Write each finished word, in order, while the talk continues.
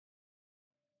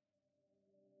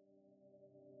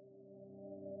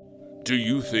Do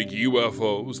you think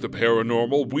UFOs, the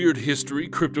paranormal, weird history,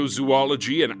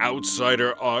 cryptozoology, and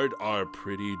outsider art are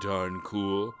pretty darn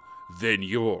cool? Then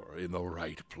you're in the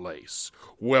right place.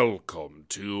 Welcome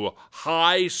to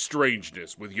High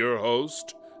Strangeness with your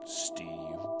host, Steve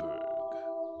Berg.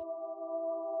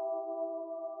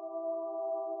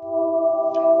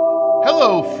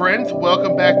 Hello, friends.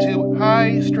 Welcome back to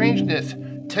High Strangeness.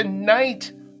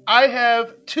 Tonight, I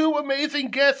have two amazing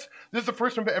guests. This is the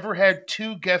first time I've ever had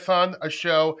two guests on a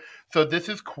show, so this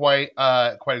is quite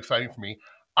exciting for me.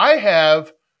 I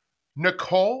have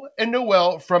Nicole and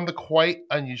Noelle from the Quite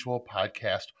Unusual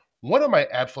podcast, one of my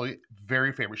absolutely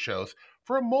very favorite shows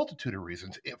for a multitude of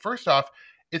reasons. First off,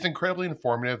 it's incredibly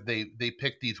informative. They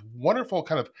pick these wonderful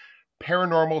kind of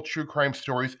paranormal true crime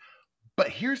stories, but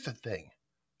here's the thing.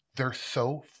 They're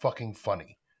so fucking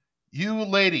funny. You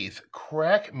ladies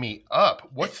crack me up.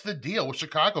 What's the deal with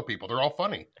Chicago people? They're all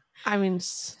funny. I mean,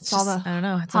 it's all the I don't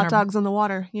know. It's hot dogs in the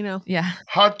water, you know. Yeah.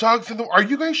 Hot dogs in the... Are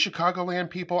you guys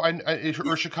Chicagoland people? Or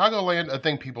Chicagoland a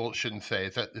thing people shouldn't say?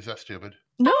 Is that stupid?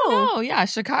 No. Oh, yeah.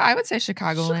 Chicago. I would say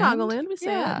Chicagoland. Chicagoland, we say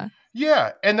Yeah. it.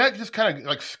 Yeah, and that just kind of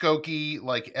like Skokie,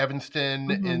 like Evanston,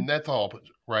 and that's all,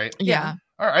 right? Yeah.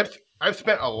 All right. I've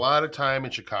spent a lot of time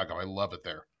in Chicago. I love it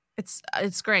there.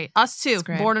 It's great. Us too. It's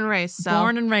great. Born and raised. So.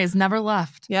 Born and raised. Never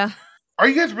left. Yeah. Are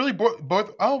you guys really both?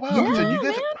 Oh, wow. Yeah, So you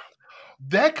guys... man.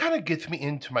 That kind of gets me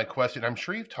into my question. I'm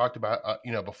sure you've talked about,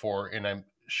 before, and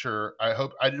I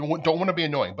hope I don't want to be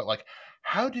annoying, but like,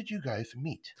 how did you guys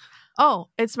meet? Oh,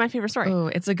 it's my favorite story. Oh,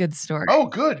 it's a good story. Oh,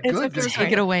 good. It's Good. like this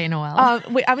Take it away, Noelle.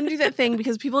 Wait, I'm going to do that thing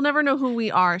because people never know who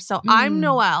we are. So I'm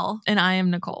Noelle. And I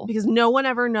am Nicole. Because no one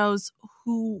ever knows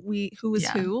who is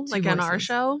Yeah, who, two like on our voices.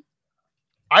 show.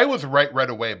 I was right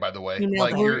away, by the way. You nailed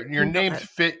Like it. your You nailed names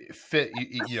it. fit.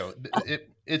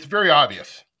 It's very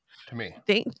obvious to me.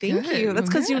 Thank Good. you. That's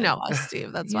because you Good. know us,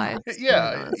 Steve. That's why.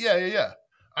 Yeah. You know us. Yeah.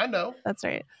 I know. That's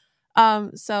right.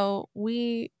 So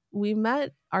we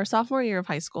met our sophomore year of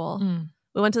high school.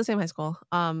 We went to the same high school.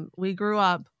 We grew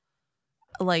up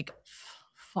like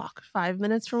 5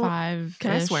 minutes from.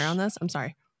 Can I swear on this? I'm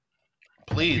sorry.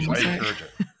 Please, I encourage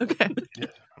it. Okay. Yeah.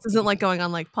 This isn't like going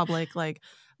on like public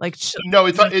No,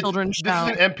 it's not. children's This show.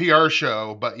 is an NPR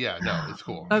show, but yeah, no, it's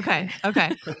cool. Okay.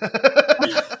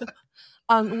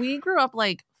 We grew up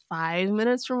like 5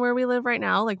 minutes from where we live right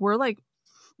now. Like we're like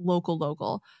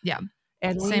local. Yeah.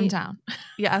 And Same town.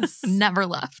 Yes. Never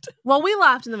left. Well, we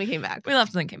left and then we came back. We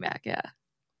left and then came back. Yeah.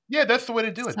 Yeah, that's the way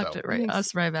to do it, Sucked though. it right. Thanks.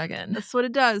 Us right back in. That's what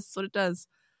it does.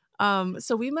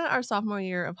 So we met our sophomore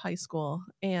year of high school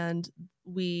and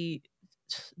we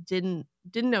didn't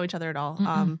know each other at all.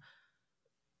 Mm-mm.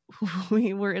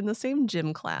 We were in the same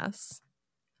gym class.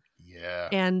 Yeah.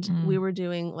 And we were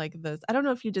doing like this. I don't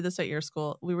know if you did this at your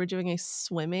school. We were doing a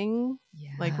swimming,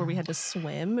 like where we had to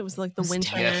swim. It was like the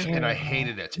winter. Yes, and I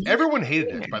hated it. Everyone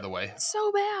hated it, by the way.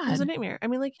 So bad. It was a nightmare. I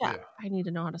mean, like, yeah, Yeah. I need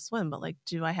to know how to swim, but like,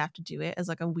 do I have to do it as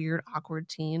like a weird, awkward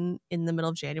teen in the middle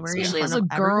of January? in Especially as a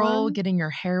front of girl everyone? getting your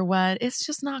hair wet. It's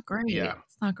just not great. Yeah.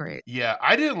 It's not great. Yeah,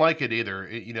 I didn't like it either.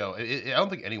 I don't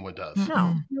think anyone does.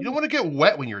 No, You don't want to get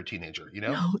wet when you're a teenager, you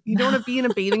know? no, you don't want to be in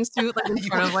a bathing suit like in You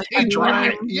front of like stay dry.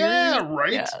 everyone. Yeah,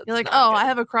 right. Yeah. You're like, It's not oh, I good.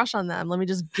 have a crush on them. Let me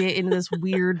just get into this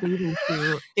weird bathing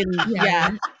suit.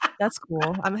 Yeah, that's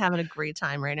cool. I'm having a great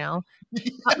time right now.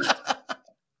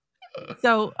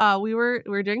 So we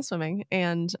were doing swimming,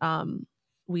 and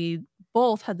we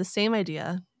both had the same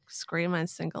idea. Great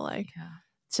minds think alike. Yeah.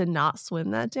 To not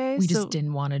swim that day. We so, just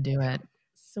didn't want to do it.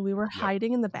 So we were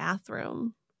hiding in the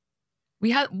bathroom.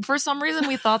 We had, for some reason,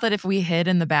 we thought that if we hid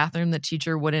in the bathroom, the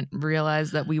teacher wouldn't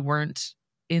realize that we weren't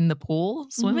in the pool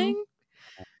swimming.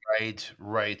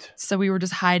 Right. So we were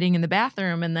just hiding in the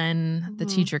bathroom, and then the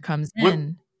teacher comes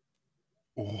in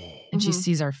and she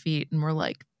sees our feet, and we're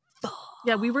like, "Fuck."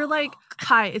 Yeah, we were like,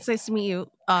 hi, it's nice to meet you.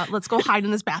 Let's go hide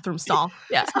in this bathroom stall.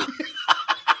 Yeah.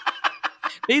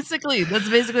 That's basically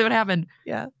what happened.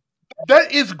 Yeah.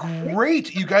 That is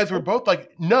great. You guys were both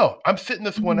like, no, I'm sitting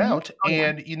this one out. Oh, yeah.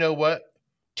 And you know what?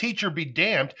 Teacher be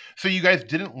damned. So you guys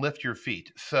didn't lift your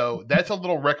feet. So that's a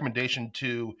little recommendation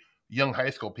to young high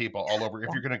school people all over. If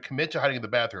you're going to commit to hiding in the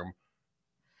bathroom,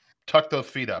 tuck those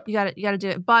feet up. You got to do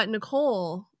it. But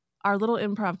Nicole, our little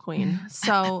improv queen.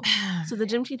 So the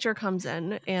gym teacher comes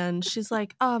in and she's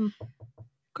like,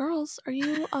 girls, are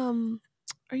you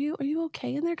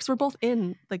okay in there? Because we're both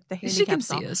in like the handicap She can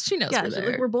stall. see us. She knows Yeah, we're she's there.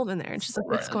 like, we're both in there. And she's like,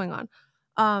 what's Right. going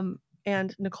on?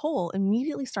 And Nicole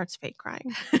immediately starts fake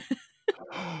crying.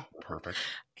 Perfect.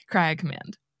 Cry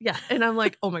command. Yeah. And I'm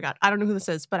like, oh my God, I don't know who this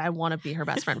is, but I want to be her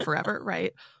best friend forever.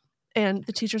 Right. And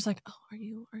the teacher's like, oh, are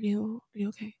you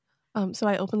okay? So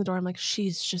I open the door. I'm like,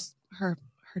 she's just her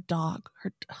dog.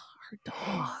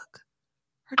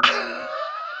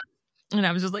 And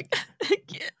I was just like, I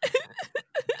can't.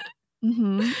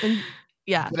 And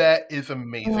yeah, that is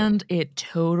amazing. And it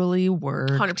totally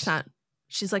worked. 100%.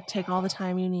 She's like, take all the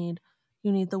time you need.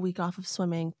 You need the week off of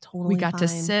swimming. Totally We got fine. to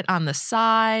sit on the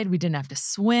side. We didn't have to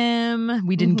swim.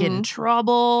 We didn't get in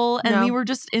trouble. And we were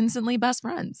just instantly best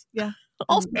friends. Yeah.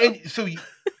 Also, And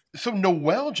so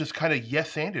Noelle just kind of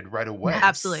yes-anded right away.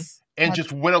 Absolutely. And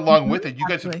just went along with it. You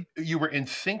guys, you were in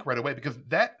sync right away, because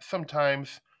that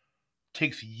sometimes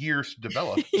takes years to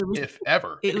develop, if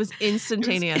ever. It was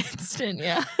instantaneous. It was instant,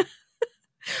 yeah.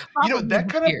 That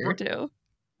kind of too.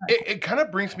 It kind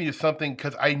of brings me to something,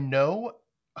 because I know,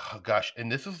 oh gosh,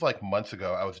 and this is like months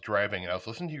ago. I was driving and I was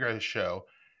listening to you guys' show,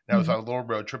 and I was on a little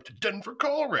road trip to Denver,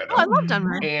 Colorado. Oh, I love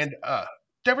Denver. And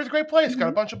Denver's a great place. Got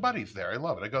a bunch of buddies there. I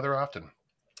love it. I go there often.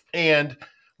 And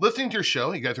listening to your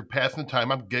show, you guys are passing the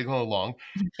time. I'm giggling along.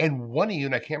 And one of you,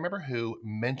 and I can't remember who,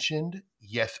 mentioned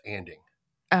yes-anding.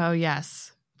 Oh,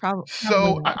 yes. Probably.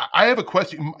 So I have a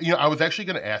question. I was actually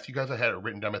going to ask you guys. I had it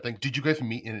written down. I think, did you guys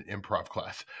meet in an improv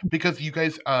class? Because you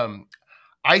guys,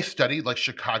 I studied like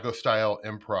Chicago style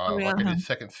improv. Like I did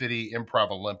Second City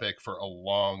Improv Olympic for a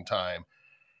long time,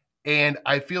 and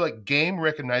I feel like game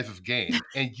recognizes game,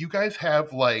 and you guys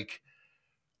have like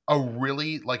a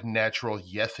really like natural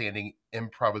yes-anding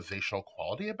improvisational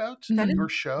quality about your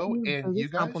show and you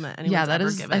guys. Compliment that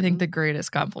is, I think, the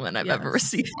greatest compliment I've ever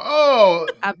received. Oh,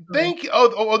 thank you.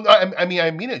 Oh, I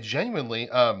mean it genuinely.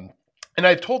 And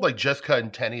I've told like Jessica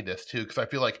and Tenny this too, because I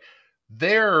feel like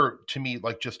they're, to me,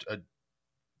 like just a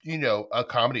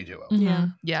comedy duo.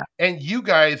 Yeah. And you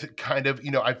guys kind of,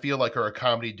 I feel like are a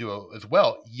comedy duo as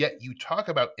well. Yet you talk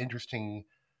about interesting,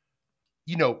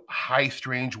 high,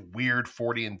 strange, weird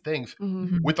Fortean things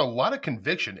with a lot of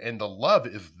conviction, and the love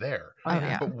is there. Oh,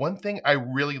 yeah. But one thing I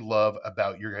really love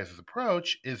about your guys'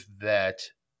 approach is that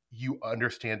you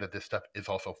understand that this stuff is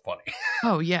also funny.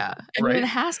 Oh, yeah. I mean, it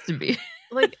has to be.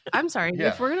 Like, I'm sorry.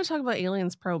 If we're going to talk about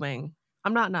aliens probing,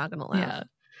 I'm not going to laugh. Yeah.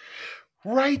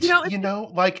 Right.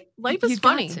 Like life is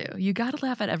funny. You got to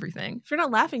laugh at everything. If you're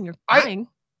not laughing, you're crying.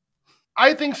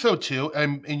 I think so too.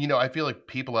 And I feel like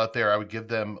people out there, I would give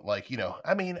them like,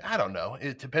 I mean, I don't know.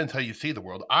 It depends how you see the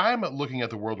world. I'm looking at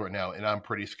the world right now and I'm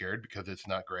pretty scared because it's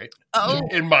not great. Oh,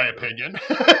 in my opinion.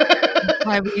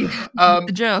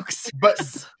 The jokes.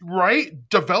 But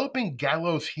developing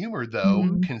gallows humor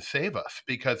though can save us,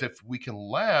 because if we can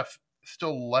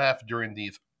still laugh during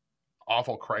these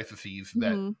awful crises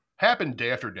that happen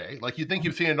day after day. Like you think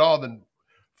you've seen it all, then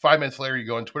 5 minutes later you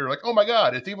go on Twitter like, oh my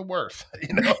God, it's even worse.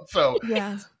 So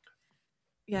yeah.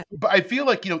 But I feel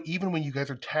like, even when you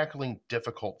guys are tackling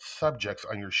difficult subjects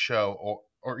on your show,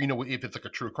 or if it's like a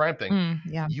true crime thing,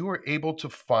 you are able to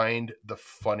find the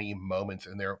funny moments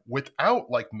in there without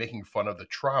like making fun of the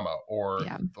trauma or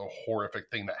the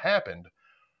horrific thing that happened.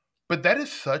 But that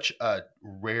is such a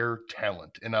rare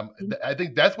talent. And I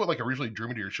think that's what like originally drew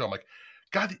me to your show. I'm like,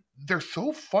 God, they're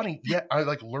so funny. Yet I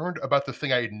like learned about this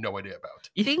thing I had no idea about.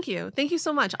 Thank you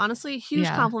so much. Honestly, huge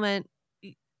compliment.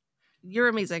 You're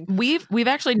amazing. We've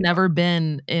actually never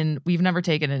we've never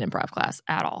taken an improv class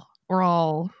at all. We're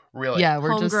all we're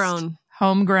homegrown. Just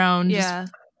homegrown.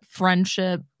 Just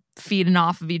friendship, feeding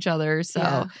off of each other.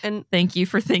 So and thank you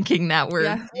for thinking that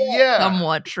we're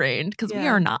somewhat trained, because we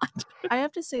are not. I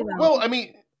have to say that. Well, I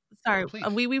mean, sorry,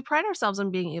 we pride ourselves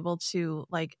on being able to,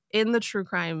 like, in the true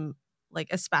crime, like,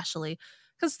 especially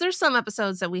because there's some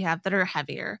episodes that we have that are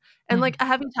heavier and like a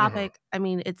heavy topic. I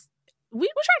mean, we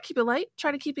try to keep it light,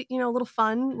 try to keep it, a little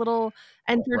fun, little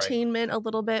entertainment, a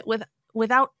little bit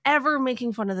without ever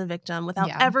making fun of the victim, without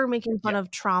ever making fun of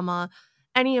trauma,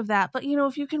 any of that. But,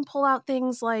 if you can pull out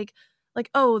things like,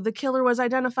 oh, the killer was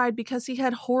identified because he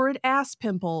had horrid ass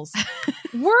pimples.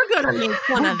 We're going to make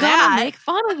fun of that. Make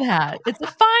fun of that. It's a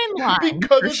fine line.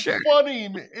 Because it's funny.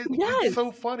 It's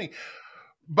so funny.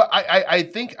 But I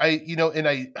think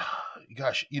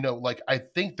gosh, like I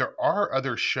think there are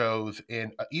other shows,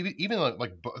 and even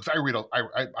like books.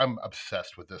 I'm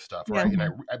obsessed with this stuff, right? And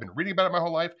I've been reading about it my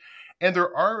whole life. And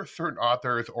there are certain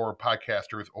authors or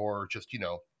podcasters or just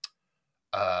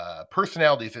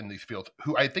personalities in these fields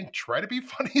who I think try to be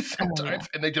funny sometimes,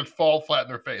 and they just fall flat in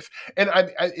their face. And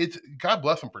it's God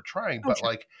bless them for trying, but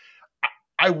like.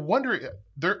 I wonder,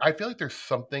 I feel like there's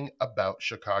something about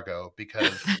Chicago,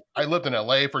 because I lived in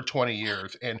LA for 20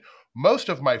 years and most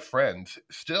of my friends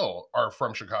still are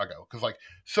from Chicago, because like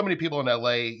so many people in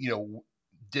LA,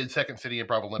 did Second City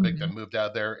Improv Olympic, then moved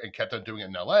out there and kept on doing it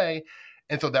in LA.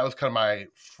 And so that was kind of my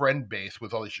friend base,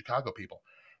 with all these Chicago people.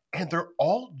 And they're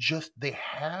all they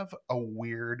have a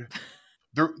weird,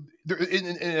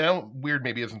 weird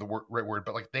maybe isn't the right word,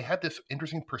 but like they have this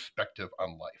interesting perspective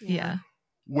on life. Yeah.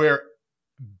 Where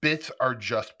bits are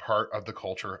just part of the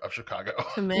culture of Chicago.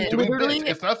 Commit. Doing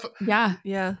bits. It's not.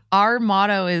 Yeah. Our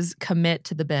motto is commit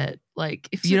to the bit. Like,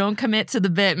 if you don't commit to the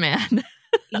bit, man.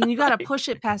 And you got to push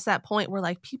it past that point where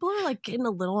like people are like getting a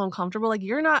little uncomfortable. Like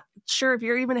you're not sure if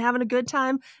you're even having a good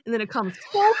time. And then it comes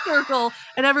full circle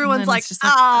and everyone's like, this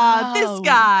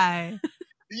guy.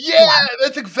 Yeah,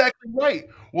 that's exactly right.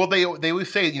 Well, they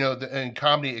always say, in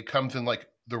comedy, it comes in like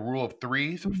the rule of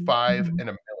threes, 5, and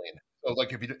 1,000,000. So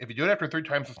like if you do it after 3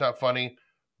 times, it's not funny.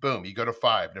 Boom, you go to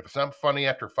 5. And if it's not funny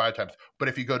after 5 times, but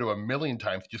if you go to 1,000,000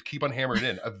 times, just keep on hammering it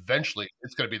in. Eventually,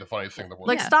 it's going to be the funniest thing in the world.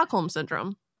 Like Stockholm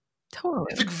Syndrome. Totally.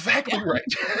 It's exactly right.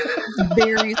 It's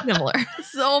very similar.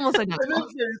 It's almost identical. It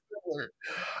is very similar.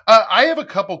 I have a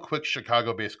couple quick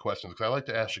Chicago-based questions because I like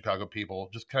to ask Chicago people,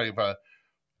 just kind of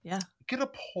get a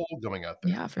poll going out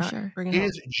there. Yeah, for sure.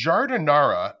 Is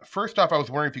Jardinara, first off, I was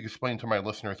wondering if you could explain to my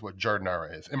listeners what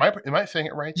Jardinara is. Am I saying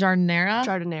it right? Jardinera?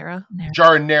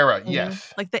 Jardinera,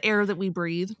 yes. Like the air that we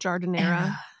breathe,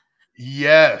 Jardinera.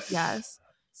 Yes.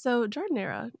 So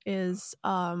Jardinera is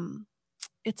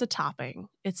it's a topping,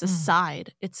 it's a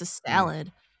side, it's a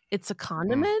salad, it's a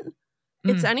condiment.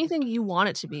 It's anything you want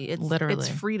it to be. It's literally, it's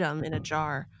freedom in a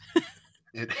jar.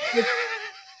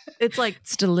 It's like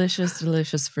it's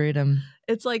delicious freedom.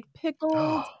 It's like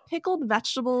pickled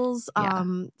vegetables. Yeah.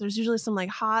 There's usually some like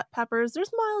hot peppers. There's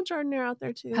mild jardinera out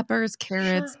there too. Peppers,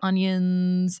 carrots,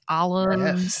 onions,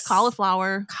 olives,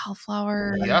 cauliflower.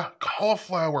 Yeah,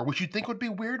 cauliflower, which you'd think would be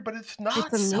weird, but it's not.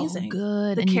 It's amazing. So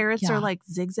good. The carrots are like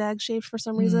zigzag shaped for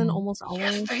some reason, almost always.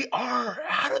 Yes, they are.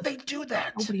 How do they do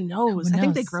that? Nobody knows. I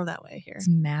think they grow that way here. It's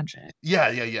magic.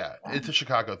 Yeah. It's a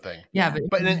Chicago thing. Yeah,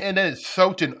 but and then it's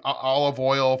soaked in olive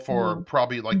oil for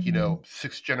probably like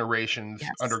 6 generations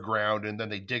underground, and then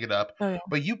they dig it up.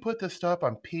 But you put this stuff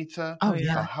on pizza,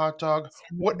 a hot dog,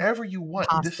 whatever you want.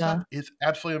 Pasta. This stuff is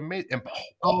absolutely amazing. And,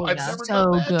 I've never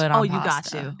done that. Good. You got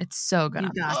to. It's so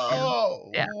good.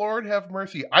 Lord have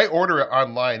mercy. I order it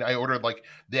online. I ordered like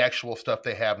the actual stuff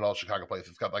they have in all Chicago places.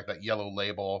 It's got like that yellow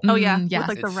label. With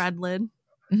like the red lid.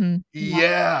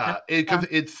 Yeah, because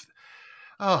it's.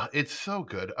 Oh, it's so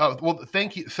good. Oh, well,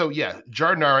 thank you. So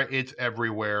Jardinara, it's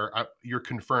everywhere. You're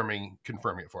confirming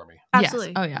it for me.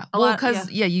 Absolutely. Yes. Oh yeah. Well,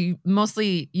 because you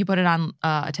put it on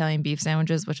Italian beef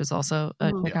sandwiches, which is also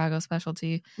a Chicago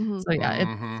specialty. So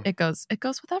it goes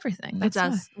with everything. It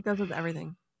does. It goes with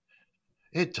everything.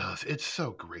 It does. It's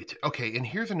so great. Okay, and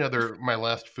here's my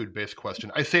last food-based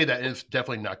question. I say that, and it's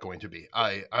definitely not going to be.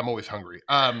 I'm always hungry.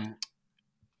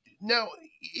 Now,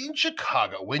 in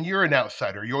Chicago, when you're an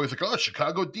outsider, you're always like, oh,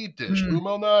 Chicago deep dish, Lou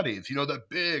Malnati's, that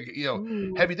big,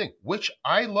 heavy thing, which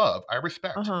I love, I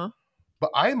respect. But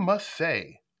I must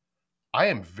say, I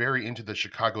am very into the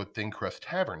Chicago thin crust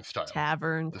tavern style.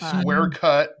 Square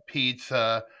cut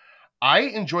pizza. I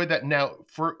enjoy that. Now,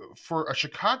 for a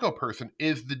Chicago person,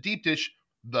 is the deep dish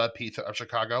the pizza of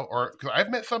Chicago? Or because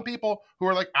I've met some people who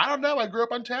are like, I don't know, I grew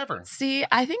up on tavern. See,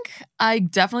 I think I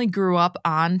definitely grew up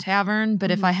on tavern,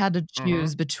 but if I had to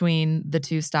choose between the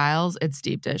two styles, it's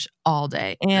deep dish all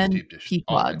day. And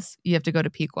Pequod's. You have to go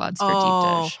to Pequod's for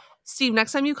deep dish. Steve,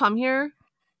 next time you come here,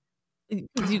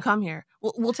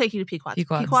 we'll take you to Pequod's.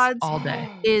 Pequod's all day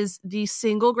is the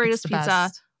single greatest pizza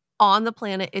on the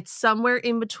planet. It's somewhere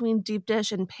in between deep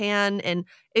dish and pan, and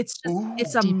it's just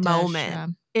it's a moment. Yeah.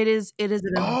 It is an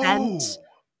event.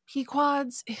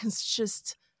 Pequod's is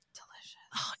just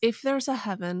delicious. If there's a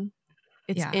heaven,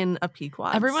 it's in a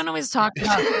Pequod's. Everyone always talks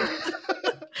about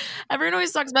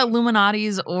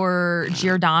Illuminati's or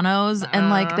Giordano's, and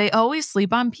like they always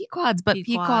sleep on Pequod's, but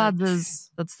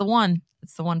Pequod's that's the one.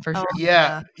 It's the one for sure.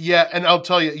 Yeah. And I'll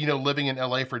tell you, living in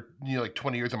LA for like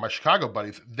 20 years, and my Chicago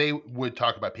buddies, they would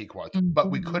talk about Pequod's,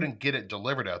 but we couldn't get it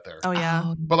delivered out there. Oh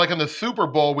yeah. But like on the Super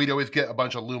Bowl, we'd always get a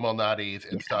bunch of Lou Malnati's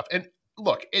and stuff. And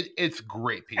look, it's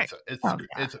great pizza.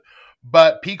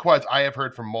 But Pequod's, I have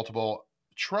heard from multiple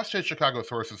trusted Chicago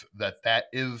sources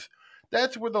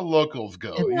that's where the locals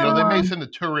go. They may send the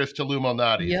tourists to Lou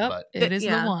Malnati's, but it is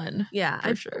the one. Yeah,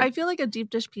 for sure. I feel like a deep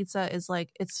dish pizza is like,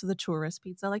 it's the tourist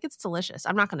pizza. Like, it's delicious.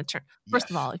 I'm not going to turn. First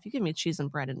of all, if you give me cheese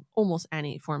and bread in almost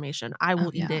any formation, I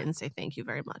will eat it and say thank you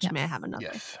very much. Yes. May I have another?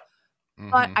 Yes.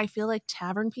 But I feel like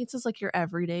tavern pizza is like your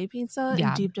everyday pizza. Yeah.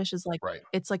 And deep dish is like,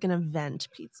 it's like an event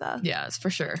pizza. Yeah, it's for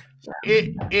sure.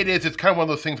 It is. It's kind of one of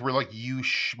those things where like you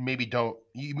maybe don't.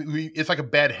 It's like a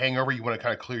bad hangover. You want to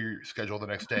kind of clear your schedule the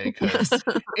next day because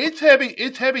it's heavy.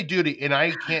 It's heavy duty, and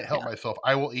I can't help myself.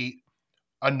 I will eat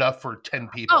enough for 10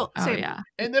 people. Oh yeah.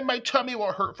 And then my tummy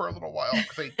will hurt for a little while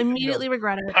because I immediately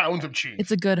regret it. Pounds of cheese.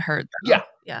 It's a good hurt. Though.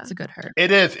 Yeah. It's a good hurt. It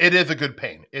is. It is a good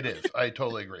pain. It is. I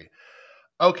totally agree.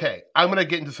 Okay, I'm going to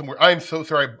get into some more. I'm so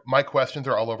sorry. My questions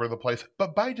are all over the place,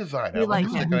 but by design, I don't like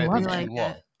to stick on anything too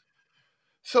long.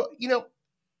 So,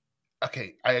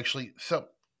 okay, so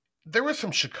there were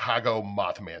some Chicago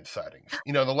Mothman sightings.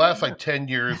 The last 10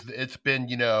 years, it's been,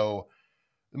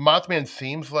 Mothman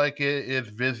seems like it is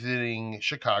visiting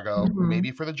Chicago,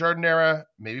 maybe for the Jardinera,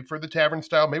 maybe for the tavern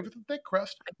style, maybe for the thick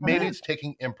crust, maybe it's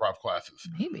taking improv classes.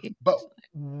 Maybe. But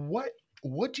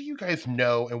what do you guys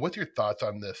know, and what's your thoughts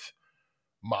on this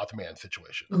Mothman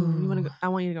situation? Ooh, I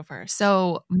want you to go first.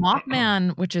 So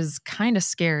Mothman, which is kind of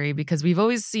scary because we've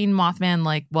always seen Mothman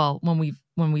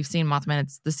when we've seen Mothman,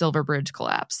 it's the Silver Bridge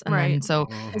collapse. And then so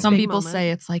some people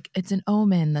say it's an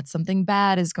omen that something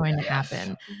bad is going to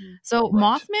happen. So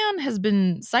Mothman has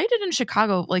been sighted in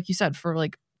Chicago, like you said, for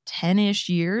 10-ish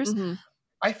years.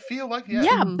 I feel like,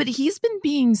 but he's been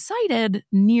being sighted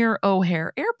near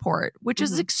O'Hare Airport, which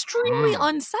is extremely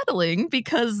unsettling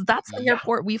because that's the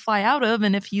airport we fly out of.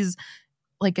 And if he's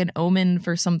an omen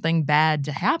for something bad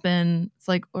to happen, it's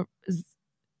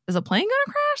is a plane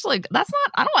gonna crash? That's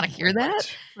not, I don't want to hear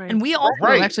that. Right. And we also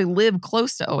actually live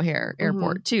close to O'Hare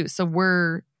Airport too. So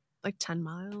we're 10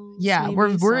 miles. Yeah, maybe,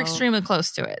 we're extremely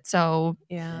close to it. So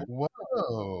yeah.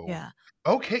 Whoa. Yeah.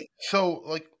 Okay.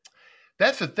 So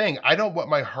that's the thing. I don't want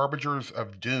my harbingers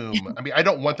of doom. I mean, I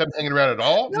don't want them hanging around at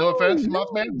all. No offense,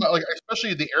 Mothman, but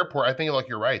especially at the airport, I think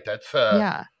you're right. That's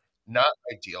not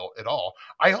ideal at all.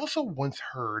 I also once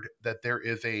heard that there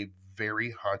is a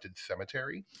very haunted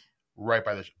cemetery right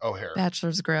by the O'Hare.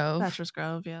 Bachelor's Grove,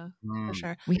 yeah, for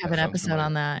sure. We have an episode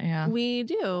on that. Yeah, we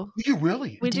do. You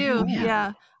really? We do.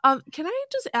 Yeah. Can I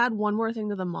just add one more thing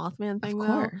to the Mothman thing? Of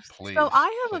course. Please, so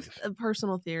I have a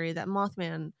personal theory that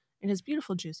Mothman and his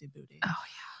beautiful juicy booty. Oh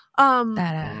yeah.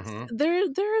 Badass.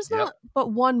 There is not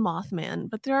but one Mothman,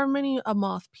 but there are many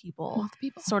moth people.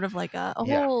 Sort of like a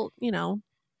whole,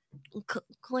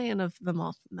 clan of the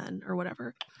Mothmen or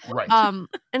whatever. Right.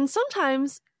 And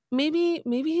sometimes maybe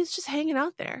he's just hanging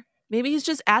out there. Maybe he's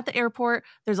just at the airport.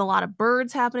 There's a lot of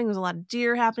birds happening. There's a lot of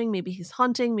deer happening. Maybe he's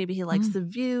hunting. Maybe he likes the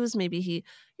views. Maybe he,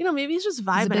 maybe he's just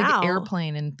vibing he's a big out.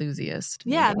 Airplane enthusiast.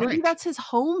 Yeah, maybe that's his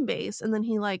home base, and then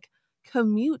he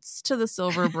commutes to the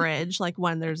Silver Bridge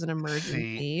when there's an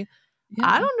emergency. Yeah.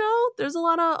 I don't know. There's a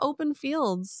lot of open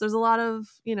fields. There's a lot of,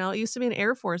 it used to be an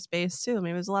Air Force base too.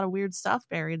 Maybe there's a lot of weird stuff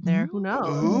buried there. Who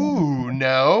knows? Ooh,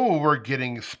 no, we're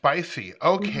getting spicy.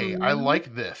 Okay, I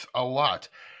like this a lot.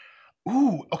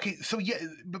 Ooh, okay, so yeah,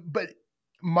 but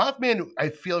Mothman, I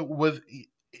feel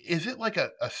is it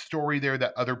a story there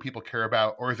that other people care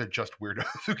about, or is it just weirdos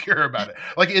who care about it?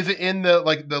 Is it in the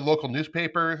the local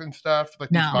newspapers and stuff, these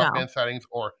Mothman sightings,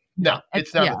 or no,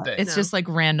 it's not a thing. It's just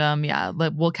random. Yeah,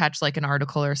 we'll catch an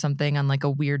article or something on a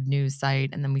weird news site,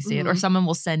 and then we see it, or someone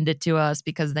will send it to us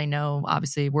because they know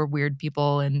obviously we're weird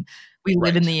people and we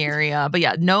live in the area. But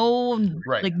yeah, no,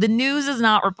 the news is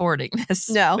not reporting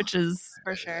this. No, which is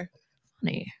for sure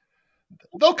funny.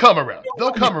 They'll come around.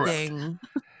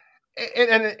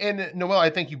 And Noelle,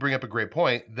 I think you bring up a great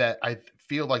point that I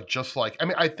feel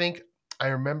I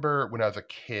remember when I was a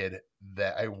kid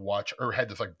that I watched or had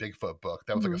this Bigfoot book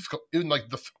that was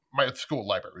my school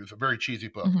library. It was a very cheesy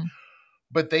book,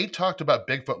 but they talked about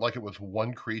Bigfoot like it was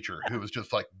one creature who was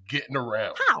just getting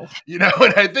around. How? And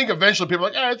I think eventually people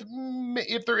are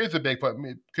if there is a Bigfoot,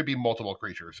 it could be multiple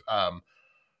creatures.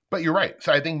 But you're right.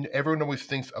 So I think everyone always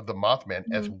thinks of the Mothman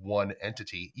as one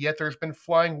entity. Yet there's been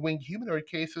flying winged humanoid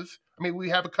cases. I mean, we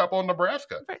have a couple in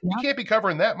Nebraska. Right. You can't be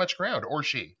covering that much ground, or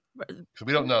she. Because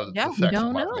we don't know the sex of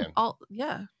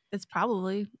Mothman. It's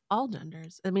probably all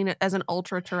genders. I mean, as an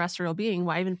ultra-terrestrial being,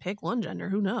 why even pick one gender?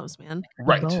 Who knows, man?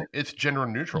 Right. It's gender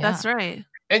neutral. That's right.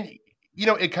 And,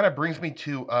 it kind of brings me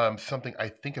to something I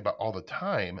think about all the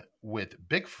time with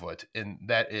Bigfoot, and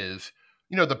that is...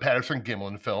 the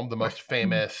Patterson-Gimlin film, the most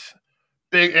famous,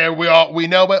 big, and we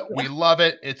know it, we love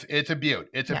it. It's a beaut.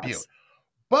 It's a beaut.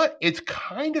 But it's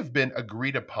kind of been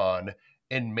agreed upon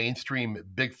in mainstream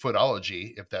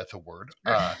Bigfootology, if that's a word,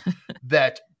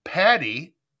 that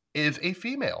Patty is a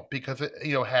female because it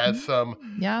has some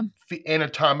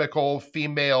anatomical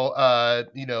female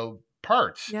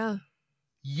parts. Yeah.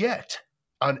 Yet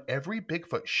on every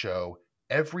Bigfoot show,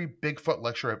 every Bigfoot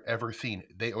lecture I've ever seen,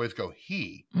 they always go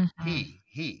he.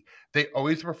 They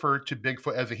always refer to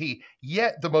Bigfoot as a he.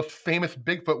 Yet the most famous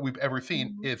Bigfoot we've ever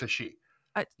seen is a she.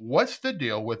 What's the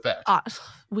deal with that?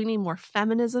 We need more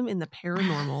feminism in the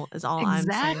paranormal is all I'm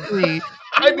saying. Exactly.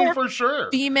 I mean, for sure.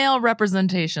 Female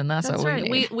representation. That's what we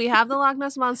need. We have the Loch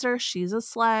Ness Monster. She's a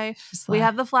sleigh. We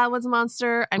have the Flatwoods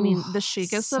Monster. I mean, the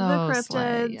chicest of the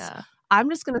cryptids. I'm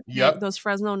just going to say those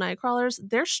Fresno Nightcrawlers,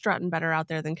 they're strutting better out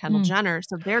there than Kendall Jenner.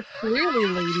 So they're clearly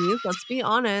ladies. Let's be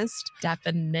honest.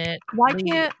 Definite. Why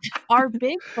can't our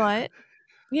Bigfoot,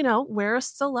 wear a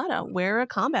stiletto, wear a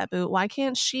combat boot? Why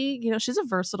can't she, she's a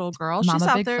versatile girl. Mama she's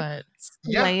out Bigfoot. There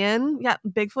slaying. Yeah,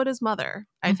 Bigfoot is mother,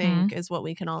 I think, is what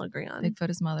we can all agree on. Bigfoot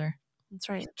is mother. That's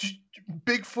right.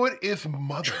 Bigfoot is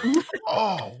mother.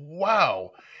 Oh,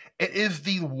 wow. It is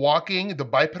the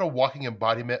bipedal walking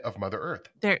embodiment of Mother Earth.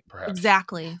 There, perhaps.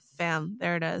 Exactly, fam.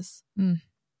 There it is.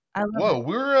 I love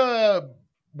it.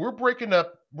 We're breaking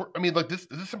up. This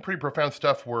is some pretty profound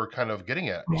stuff we're kind of getting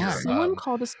at. Yeah. Someone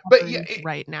called us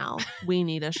right now. We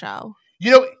need a show.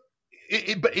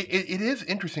 It is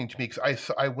interesting to me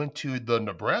because I went to the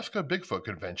Nebraska Bigfoot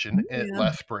Convention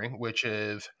last spring,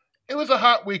 it was a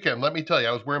hot weekend. Let me tell you,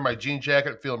 I was wearing my jean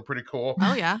jacket, feeling pretty cool.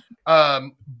 Oh yeah.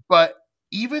 But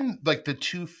even like the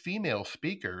two female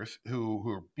speakers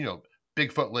who are,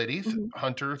 Bigfoot ladies,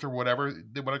 hunters or whatever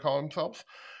they want to call themselves,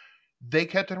 they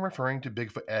kept on referring to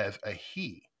Bigfoot as a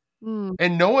he.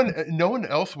 And no one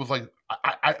else was like,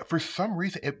 I for some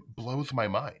reason it blows my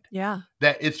mind. Yeah.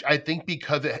 That it's, I think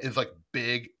because it is like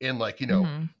big and like,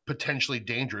 potentially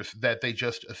dangerous, that they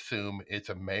just assume it's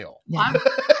a male. Yeah.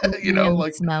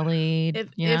 Like smelly.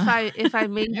 If I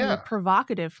made you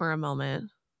provocative for a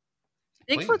moment,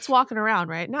 Bigfoot's walking around,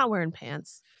 right? Not wearing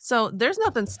pants. So there's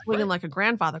nothing swinging like a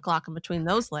grandfather clock in between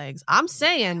those legs. I'm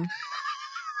saying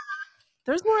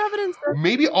there's more evidence that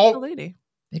maybe all a lady.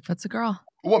 Bigfoot's a girl.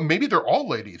 Well, maybe they're all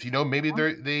ladies. Maybe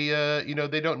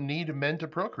they don't need men to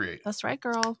procreate. That's right,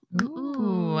 girl.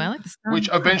 Ooh, I like this. Which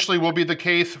eventually will be the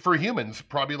case for humans,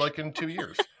 probably like in 2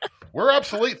 years. We're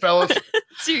obsolete, fellas.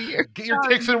 2 years. Get your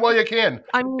kicks in while you can.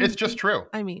 I mean, it's just true.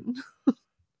 I mean,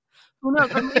 who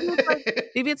knows?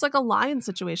 Maybe it's like a lion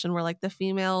situation where like the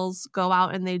females go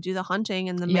out and they do the hunting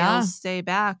and the males stay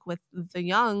back with the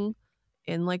young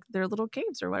in like their little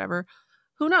caves or whatever.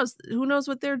 Who knows? Who knows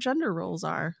what their gender roles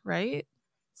are, right?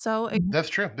 So that's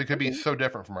true. They could be so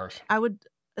different from ours. I would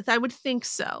think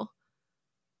so.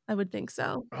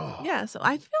 Oh. Yeah. So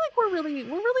I feel like we're really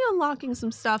unlocking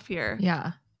some stuff here.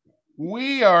 Yeah.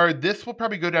 We are. This will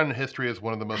probably go down in history as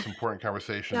one of the most important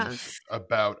conversations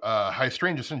about high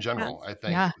strangeness in general. I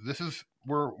think this is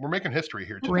we're making history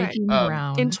here. Breaking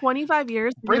ground. In 25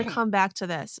 years, we're going to come back to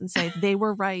this and say they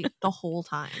were right the whole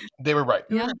time. They were right.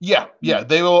 Yeah.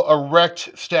 They will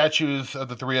erect statues of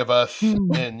the three of us,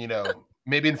 and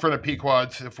maybe in front of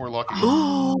Pequods if we're lucky.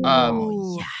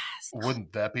 Oh, yes.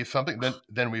 Wouldn't that be something?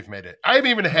 Then we've made it. I haven't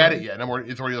even had it yet.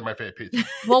 It's already my favorite pizza.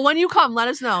 Well, when you come, let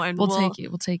us know, and we'll take you.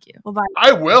 We'll take you. We'll buy you.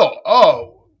 I will.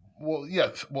 Oh, well,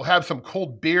 yes. We'll have some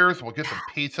cold beers. We'll get some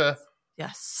pizza.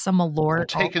 Yes, some Malort. We'll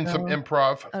take in some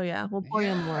improv. Oh yeah, we'll pour you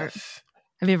Malort.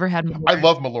 Have you ever had Malort? I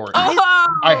love Malort. Oh!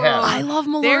 I have. I love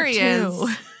Malort there he too.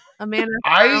 Is. Amanda.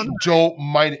 I don't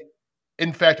mind.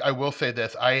 In fact, I will say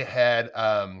this. I had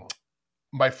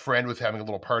my friend was having a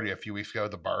little party a few weeks ago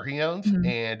at the bar he owns,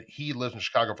 and he lives in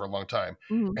Chicago for a long time.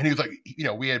 And he was like,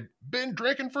 we had been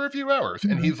drinking for a few hours,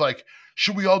 and he's like,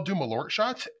 should we all do Malort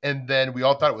shots? And then we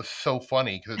all thought it was so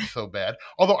funny because it's so bad.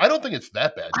 Although I don't think it's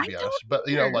that bad, to be honest. But,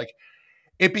 like,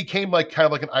 it became like kind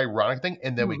of like an ironic thing.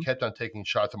 And then we kept on taking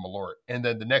shots of Malort. And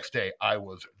then the next day I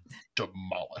was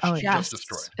demolished, just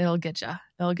destroyed. It'll get you.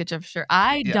 It'll get you for sure.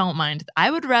 I don't mind.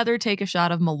 I would rather take a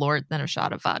shot of Malort than a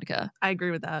shot of vodka. I agree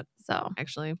with that. So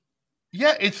actually,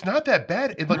 yeah, it's not that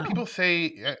bad. And like people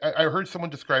say, I heard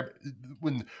someone describe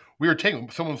when we were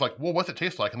taking. Someone was like, "Well, what's it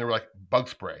taste like?" And they were like, "Bug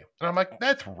spray." And I'm like,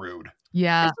 "That's rude."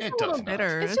 Yeah, it does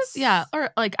bitter. It's just or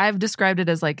like I've described it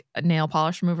as like a nail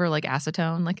polish remover, like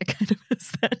acetone. Like it kind of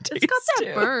is that taste. It's got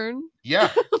that burn. Yeah,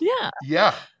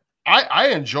 yeah. I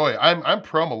enjoy it. I'm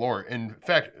pro Malort. In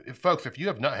fact, folks, if you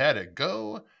have not had it,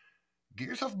 go get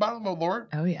yourself a bottle of Malort.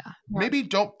 Oh yeah. Maybe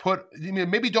don't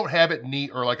have it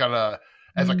neat or like on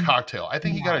as a cocktail. I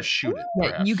think you got to shoot it.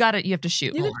 Yeah, you got it. You have to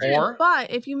shoot.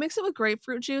 But if you mix it with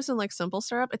grapefruit juice and like simple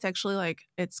syrup, it's actually like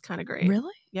it's kind of great.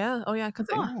 Really? Yeah. Oh yeah, because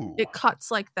it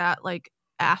cuts like that like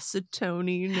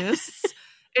acetoniness.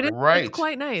 It's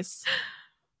quite nice.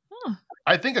 Huh.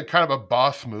 I think a kind of a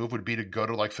boss move would be to go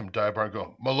to like some dive bar and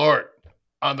go, Malort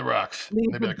on the rocks.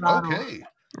 And they'd be like, bottle. Okay.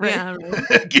 Right. Yeah.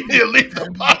 Right. Leave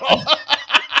the bottle.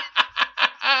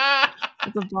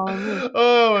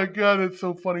 Oh my god, it's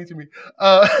so funny to me.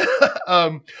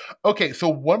 Okay, so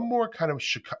one more kind of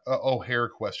O'Hare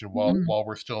question while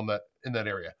we're still in that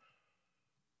area.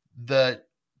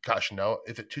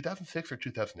 Is it 2006 or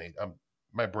 2008?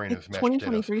 My brain is mashed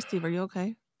 2023, Steve. Are you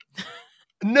okay?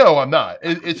 No, I'm not.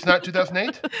 It's not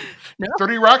 2008? No.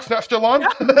 30 Rock's not still on? No.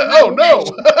 Oh, no.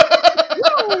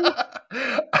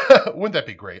 Wouldn't that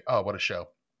be great? Oh, what a show.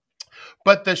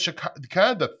 But the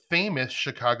kind of the famous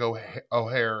Chicago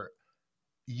O'Hare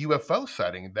UFO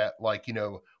sighting that, like,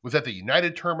 was at the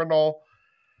United Terminal.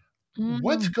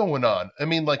 What's going on? I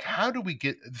mean, like, how do we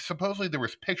get? Supposedly there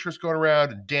was pictures going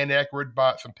around, and Dan Aykroyd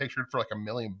bought some pictures for like $1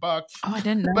 million. Oh, I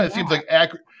didn't know. But it seems like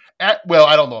well,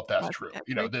 I don't know if that's true.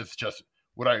 This is just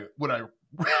what I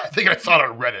I think I saw it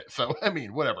on Reddit. So I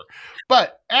mean, whatever.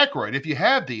 But Aykroyd, if you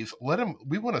have these, let him.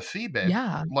 We want to see, babe.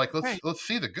 Yeah. Like, let's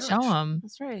see the goods. Show them.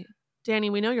 That's right, Danny.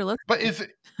 We know you're listening. But is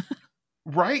it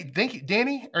right? Thank you,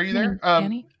 Danny. Are you there?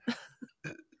 Danny.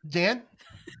 Dan,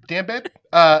 babe.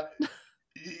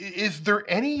 Is there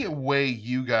any way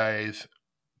you guys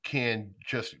can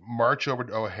just march over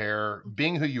to O'Hare,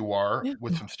 being who you are,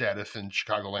 with some status in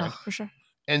Chicagoland, for sure,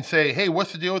 and say, "Hey,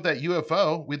 what's the deal with that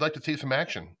UFO? We'd like to see some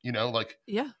action." We'll do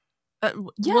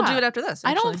it after this.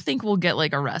 Actually. I don't think we'll get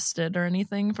like arrested or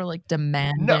anything for like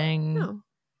demanding. No.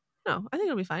 I think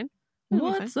it'll be fine.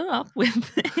 What's up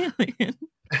with the alien?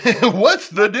 What's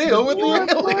the deal with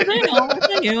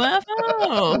the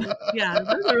UFO? Yeah,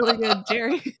 that's a really good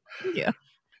Jerry. Yeah.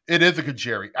 It is a good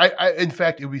Jerry. I in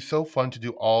fact, it would be so fun to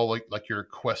do all like you're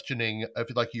questioning, I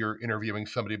feel like you're interviewing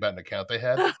somebody about an account they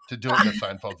had, to do it in a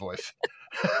Seinfeld voice.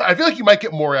 I feel like you might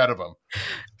get more out of them.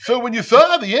 So when you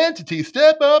saw the entity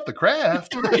step off the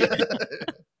craft.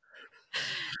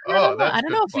 I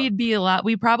don't know if we'd be allowed.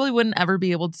 We probably wouldn't ever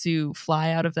be able to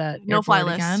fly out of that no fly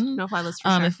list. Again. No fly list. For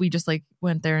sure. If we just like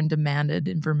went there and demanded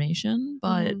information,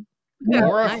 but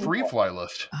or a free fly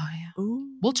list. Oh yeah,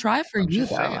 we'll try for you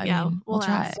though. I mean, we'll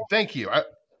try. Thank you.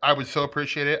 I would so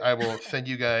appreciate it. I will send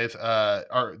you guys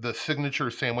the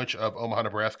signature sandwich of Omaha,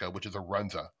 Nebraska, which is a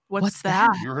runza. What's that?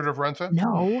 You heard of runza?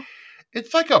 No.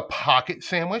 It's like a pocket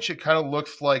sandwich. It kind of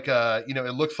looks like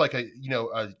it looks like a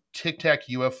Tic Tac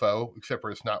UFO, except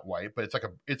for it's not white, but it's like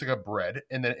a bread,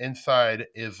 and then inside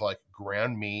is like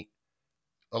ground meat,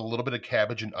 a little bit of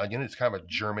cabbage and onion. It's kind of a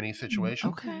Germany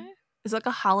situation. Okay, it's like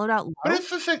a hollowed out loaf. But it's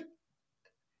just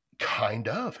kind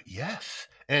of, yes,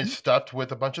 and it's stuffed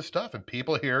with a bunch of stuff, and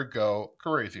people here go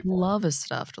crazy for love a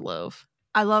stuffed loaf.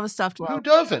 I love a stuffed loaf. Who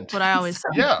doesn't? But I always say,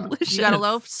 yeah, you got a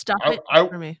loaf, stuff it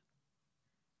for me.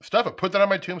 Stuff it. Put that on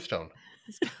my tombstone.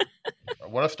 I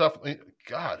want to stuff.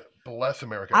 God bless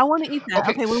America. I want to eat that.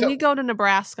 Okay, when we go to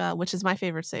Nebraska, which is my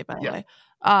favorite state, by the way.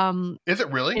 Is it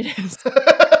really? It is.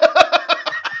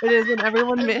 It is, and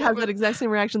everyone has that exact same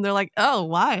reaction. They're like, "Oh,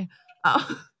 why?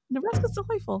 Nebraska's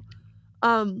delightful."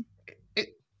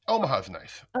 Omaha's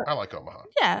nice. I like Omaha.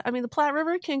 Yeah, I mean the Platte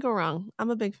River can't go wrong.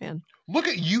 I'm a big fan. Look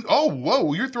at you! Oh,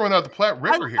 whoa! You're throwing out the Platte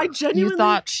River here. I genuinely you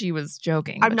thought she was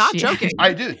joking. I'm not joking.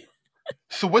 I did.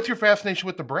 So what's your fascination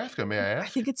with Nebraska, may I ask? I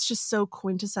think it's just so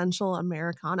quintessential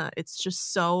Americana. It's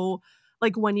just so,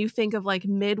 like, when you think of like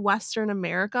Midwestern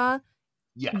America,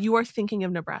 you are thinking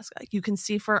of Nebraska. You can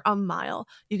see for a mile.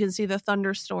 You can see the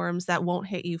thunderstorms that won't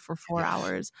hit you for 4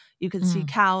 hours. You can see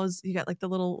cows. You got like the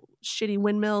little shitty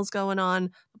windmills going on.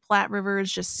 The Platte River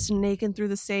is just snaking through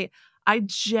the state. I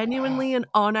genuinely and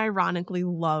unironically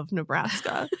love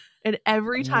Nebraska. And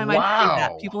every time I say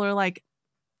that, people are like,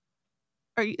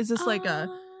 is this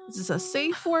a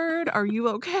safe word? Are you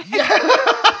okay?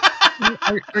 Yeah.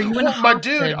 are you in my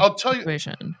dude? I'll tell you.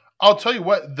 Situation? I'll tell you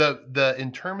what. The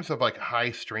in terms of like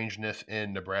high strangeness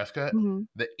in Nebraska,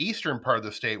 the eastern part of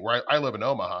the state where I live in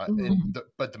Omaha,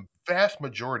 but the vast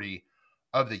majority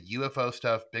of the UFO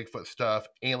stuff, Bigfoot stuff,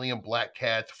 alien black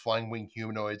cats, flying winged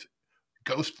humanoids,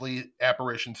 ghostly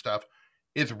apparition stuff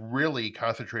is really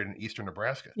concentrated in eastern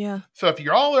Nebraska. Yeah. So if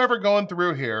you're all ever going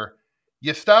through here,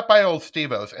 you stop by old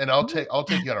Steve-O's, and I'll take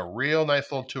you on a real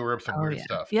nice little tour of some weird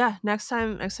stuff. Yeah, next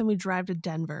time we drive to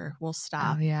Denver, we'll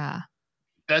stop. Oh yeah,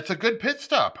 that's a good pit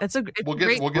stop. We'll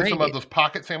get some of those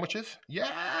pocket sandwiches. Yeah,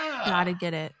 gotta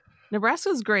get it.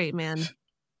 Nebraska's great, man.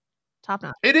 Top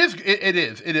notch. It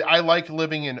is. I like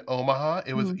living in Omaha.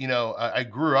 It was, I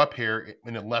grew up here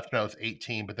and left when I was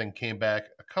 18, but then came back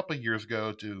a couple of years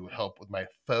ago to help with my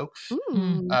folks.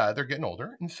 They're getting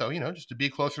older, and so just to be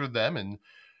closer to them and.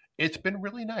 It's been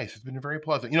really nice. It's been very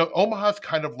pleasant. Omaha's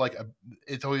kind of like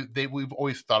we've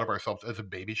always thought of ourselves as a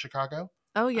baby Chicago.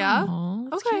 Oh yeah.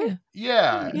 Okay. Cute.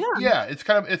 Yeah.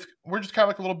 We're just kind of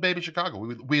like a little baby Chicago.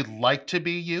 We'd like to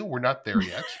be you. We're not there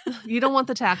yet. You don't want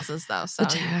the taxes though, so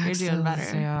you're doing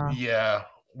better. Yeah.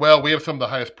 Well, we have some of the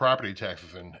highest property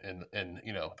taxes in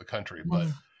the country, but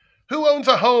who owns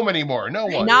a home anymore? No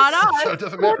one. Not us. So it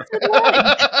doesn't matter.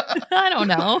 I don't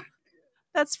know.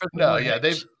 That's for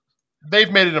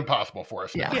They've made it impossible for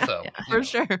us now. For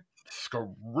sure.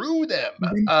 Screw them.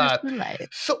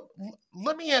 So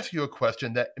let me ask you a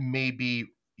question that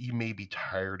you may be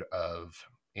tired of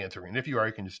answering. And if you are,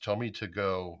 you can just tell me to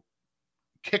go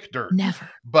kick dirt. Never.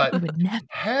 But We would never.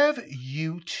 have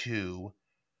you two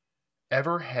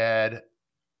ever had,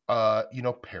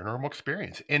 paranormal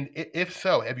experience? And if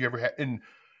so, have you ever had? And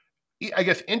I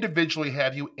guess individually,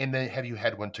 have you? And then have you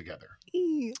had one together?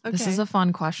 Okay. This is a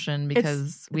fun question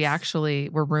because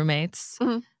we're roommates.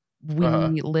 Mm-hmm.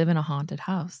 We live in a haunted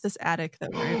house. This attic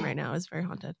that we're in right now is very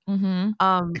haunted.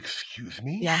 Mm-hmm. Excuse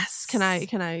me? Yes. Can I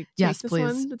take yes, this please.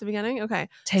 one at the beginning? Okay.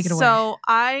 Take it away. So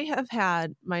I have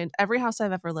had every house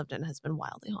I've ever lived in has been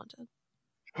wildly haunted.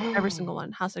 Every single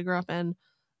one. House I grew up in.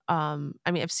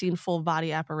 I've seen full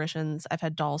body apparitions. I've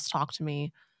had dolls talk to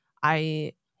me.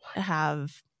 I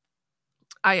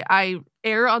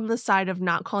err on the side of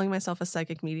not calling myself a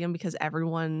psychic medium because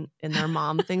everyone and their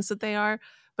mom thinks that they are.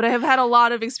 But I have had a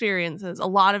lot of experiences.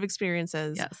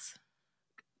 Yes.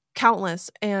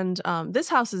 Countless. And this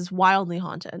house is wildly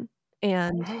haunted.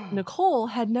 And Nicole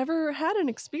had never had an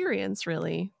experience,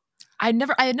 really. I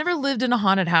had never lived in a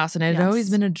haunted house, and it had always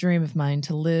been a dream of mine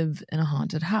to live in a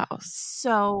haunted house.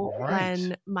 So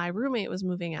when my roommate was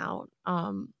moving out,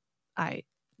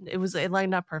 it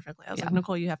lined up perfectly. I was like,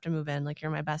 Nicole, you have to move in. Like,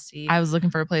 you're my bestie. I was looking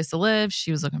for a place to live.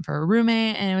 She was looking for a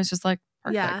roommate, and it was just like,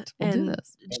 perfect. We'll do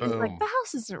this. She's like, the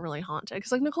house isn't really haunted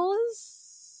because like Nicole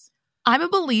is. I'm a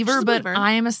believer, but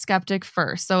I am a skeptic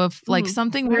first. So if like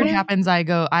something weird happens,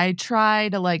 I try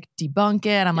to like debunk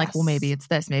it. I'm like, well, maybe it's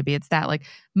this, maybe it's that. Like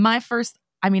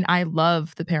I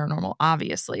love the paranormal,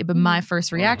 obviously, but my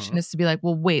first reaction is to be like,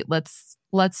 well, wait, let's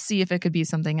see if it could be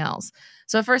something else.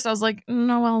 So at first I was like,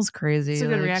 Noelle's crazy. It's a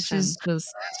good reaction. She's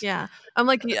just, I'm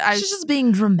like, she's just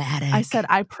being dramatic. I said,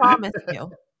 I promise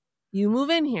you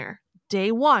move in here.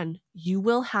 Day one, you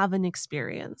will have an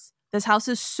experience. This house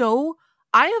is so.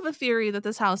 I have a theory that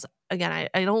this house, again,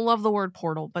 I don't love the word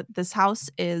portal, but this house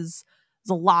is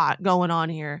there's a lot going on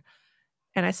here.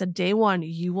 And I said, day one,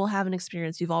 you will have an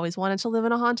experience. You've always wanted to live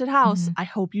in a haunted house. I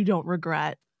hope you don't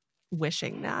regret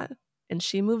wishing that. And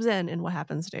she moves in, and what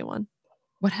happens day one?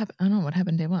 What happened? I don't know what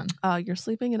happened day one. You're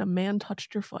sleeping and a man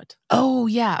touched your foot. Oh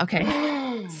yeah,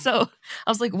 okay. So I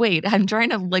was like, wait, I'm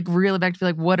trying to like reel it back to be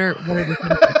like, what are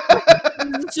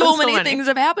the so many things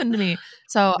have happened to me.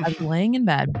 So I was laying in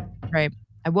bed, right?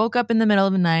 I woke up in the middle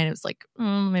of the night. It was like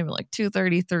maybe like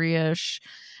 2:33ish,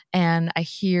 and I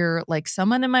hear like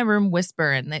someone in my room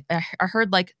whisper, and I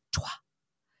heard like twat,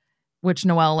 which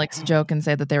Noelle likes to joke and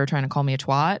say that they were trying to call me a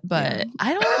twat, but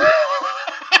I don't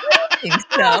think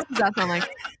so. Does that sound like?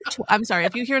 I'm sorry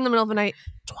if you hear in the middle of the night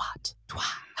twat.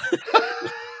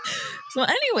 So,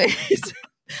 anyways,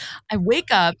 I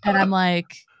wake up and I'm like,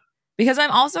 because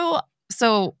I'm also.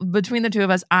 So between the two of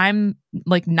us, I'm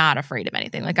like not afraid of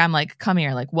anything. Like I'm like, come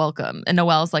here, like welcome. And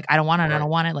Noelle's like, I don't want it. I don't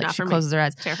want it. Like she closes her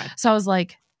eyes. Terrified. So I was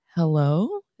like, hello,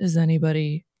 is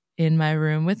anybody in my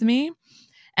room with me?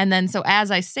 And then so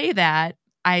as I say that,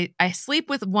 I sleep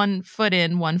with one foot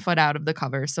in, one foot out of the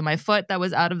covers. So my foot that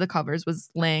was out of the covers was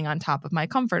laying on top of my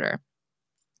comforter.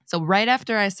 So right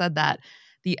after I said that,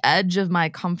 the edge of my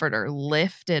comforter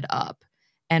lifted up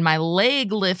and my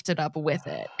leg lifted up with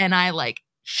it. And I like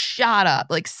shot up,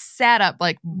 like sat up,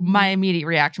 like my immediate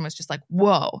reaction was just like,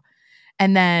 whoa.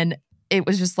 And then it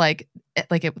was just like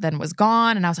it then was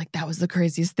gone. And I was like, that was the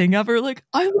craziest thing ever. Like,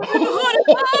 I live in a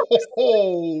haunted house.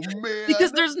 Oh, man.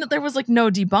 Because there was like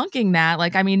no debunking that.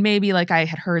 Like, I mean, maybe like I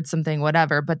had heard something,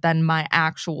 whatever, but then my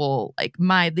actual, like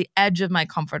the edge of my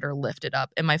comforter lifted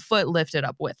up and my foot lifted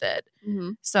up with it.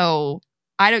 So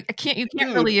you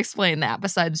can't really explain that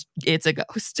besides it's a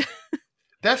ghost.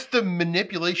 That's the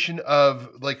manipulation of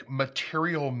like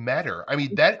material matter. I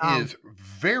mean, that is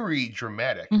very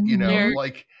dramatic, you know,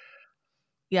 like.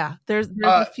 Yeah, there's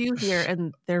a few here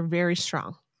and they're very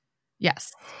strong.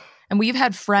 Yes. And we've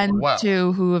had friends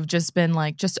too who have just been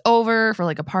like just over for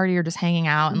like a party or just hanging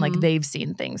out and like they've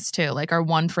seen things too. Like our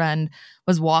one friend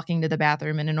was walking to the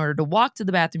bathroom and in order to walk to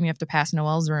the bathroom, you have to pass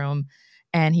Noelle's room.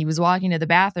 And he was walking to the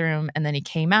bathroom and then he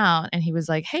came out and he was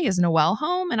like, hey, is Noelle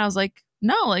home? And I was like,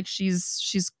 no, like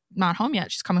she's not home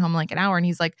yet. She's coming home in like an hour. And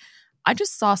he's like, I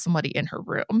just saw somebody in her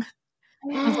room.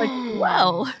 I was like,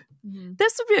 well,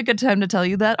 this would be a good time to tell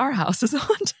you that our house is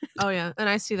haunted. Oh yeah. And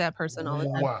I see that person all the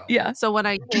time. Wow. Yeah. So when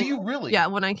do you really? Yeah,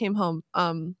 when I came home,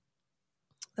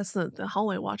 that's the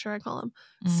hallway watcher, I call him.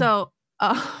 So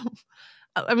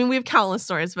I mean we have countless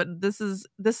stories, but this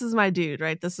is my dude,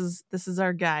 right? This is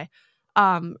our guy.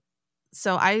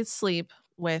 So I sleep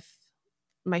with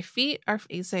my feet are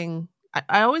facing.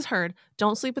 I always heard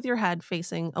don't sleep with your head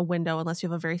facing a window unless you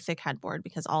have a very thick headboard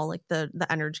because all like the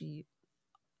energy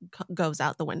goes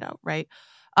out the window, right?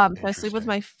 So I sleep with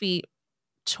my feet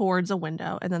towards a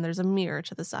window and then there's a mirror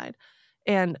to the side.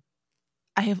 And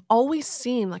I have always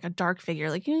seen like a dark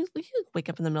figure. Like you wake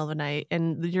up in the middle of the night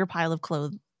and your pile of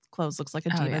clothes looks like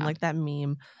a demon, like that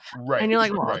meme. Right. And you're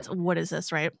like, well, what is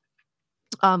this, right?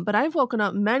 But I've woken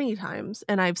up many times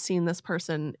and I've seen this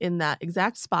person in that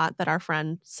exact spot that our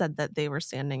friend said that they were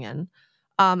standing in.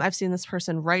 I've seen this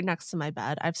person right next to my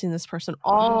bed. I've seen this person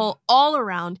all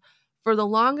around. For the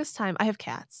longest time, I have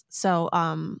cats. So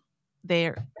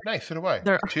they're nice. So do I.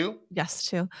 They're 2? Yes,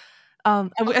 2. I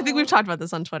think we've talked about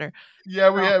this on Twitter.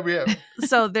 Yeah, we have.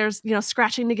 So there's,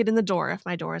 scratching to get in the door if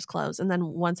my door is closed. And then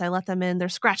once I let them in, they're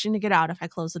scratching to get out if I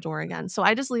close the door again. So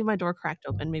I just leave my door cracked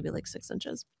open, maybe like 6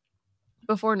 inches.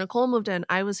 Before Nicole moved in,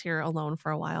 I was here alone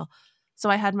for a while. So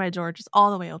I had my door just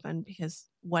all the way open because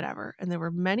whatever. And there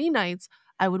were many nights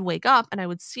I would wake up and I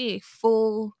would see a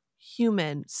full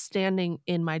human standing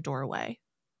in my doorway.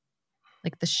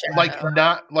 Like the shadow. Like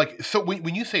not like, so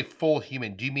when you say full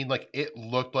human, do you mean like it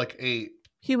looked like a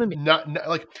human being? Not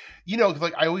like,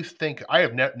 like I always think, I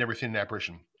have never seen an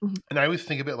apparition. Mm-hmm. And I always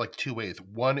think of it like 2 ways.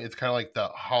 One, it's kind of like the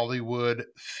Hollywood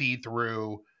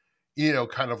see-through,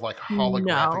 kind of like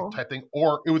holographic type thing.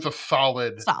 Or it was a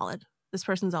solid. This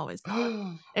person's always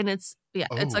solid. And it's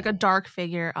like a dark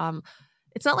figure.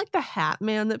 It's not like the Hat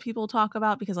Man that people talk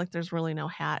about because like there's really no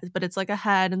hat, but it's like a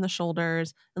head and the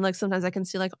shoulders, and like sometimes I can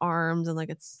see like arms, and like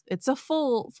it's a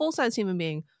full size human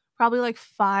being, probably like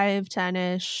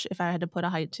 5'10" if I had to put a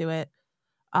height to it.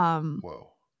 Whoa!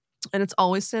 And it's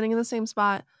always standing in the same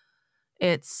spot.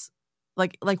 It's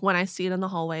like when I see it in the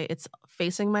hallway, it's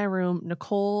facing my room.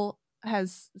 Nicole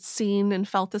has seen and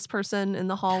felt this person in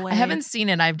the hallway. I haven't seen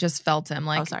it. I've just felt him.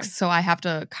 So I have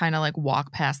to kind of like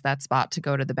walk past that spot to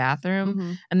go to the bathroom.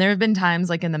 Mm-hmm. And there have been times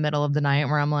like in the middle of the night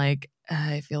where I'm like,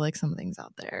 I feel like something's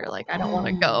out there. Like I don't want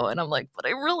to go. And I'm like, but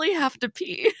I really have to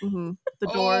pee. Mm-hmm. The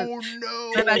door,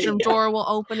 the bedroom door will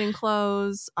open and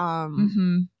close.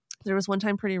 There was one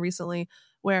time pretty recently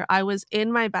where I was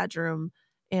in my bedroom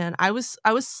and I was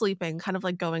sleeping, kind of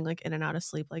like going like in and out of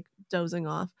sleep, like dozing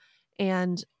off.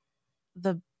 And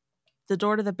the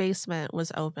door to the basement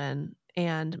was open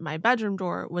and my bedroom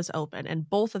door was open, and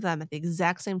both of them at the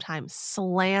exact same time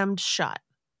slammed shut.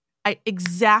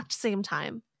 Exact same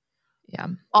time. Yeah.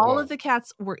 All of the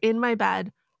cats were in my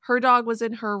bed. Her dog was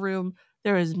in her room.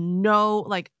 There is no,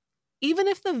 like, even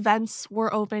if the vents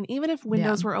were open, even if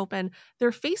windows were open,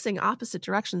 they're facing opposite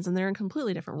directions and they're in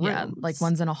completely different rooms. Yeah, like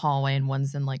one's in a hallway and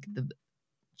one's in like the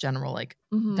general like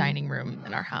dining room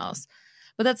in our house.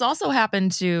 But that's also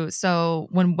happened too. So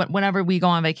whenever we go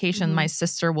on vacation, my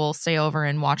sister will stay over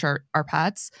and watch our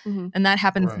pets. And that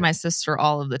happens to my sister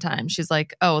all of the time. She's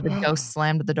like, oh, the ghost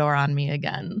slammed the door on me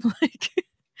again. Like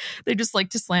they just like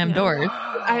to slam doors.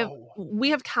 We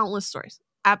have countless stories.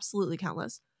 Absolutely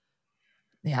countless.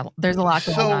 Yeah, there's a lot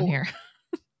going on here.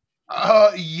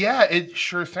 Yeah, it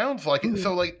sure sounds like it.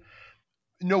 So like,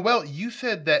 Noelle, you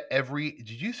said that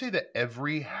did you say that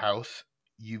every house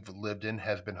you've lived in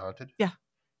has been haunted? Yeah.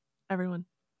 Everyone.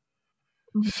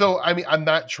 So, I mean, I'm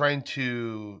not trying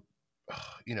to,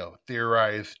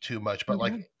 theorize too much, but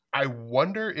like, I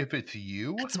wonder if it's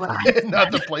you,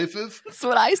 not the places. That's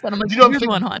what I said. I'm like, one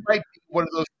might be one of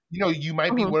those, you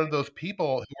might be one of those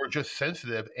people who are just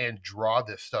sensitive and draw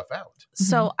this stuff out.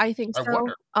 So I think so.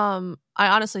 Wonder. I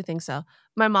honestly think so.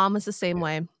 My mom is the same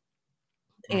way.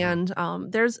 And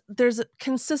there's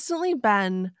consistently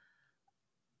been,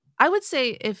 I would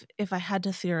say if I had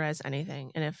to theorize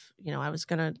anything, and if, I was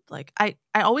going to like, I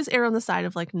always err on the side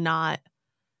of like not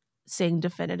saying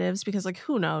definitives because like,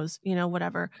 who knows,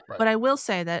 whatever. Right. But I will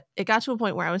say that it got to a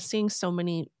point where I was seeing so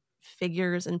many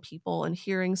figures and people and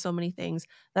hearing so many things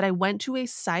that I went to a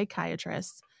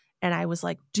psychiatrist and I was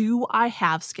like, do I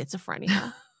have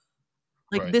schizophrenia?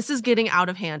 Like, this is getting out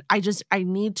of hand. I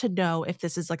need to know if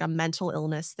this is like a mental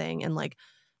illness thing and like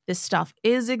this stuff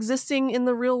is existing in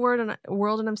the real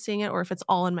world and I'm seeing it, or if it's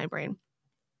all in my brain.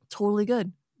 Totally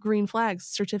good. Green flags,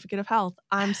 certificate of health.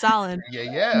 I'm solid.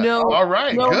 Yeah. No, all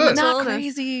right, good. Not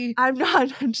crazy. I'm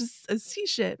not. I'm just a see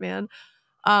shit, man.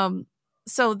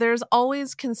 So there's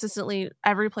always consistently,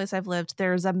 every place I've lived,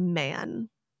 there's a man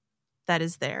that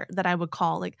is there that I would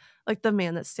call like the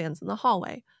man that stands in the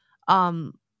hallway.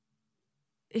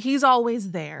 He's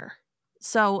always there.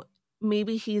 So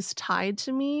maybe he's tied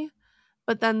to me.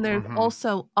 But then there's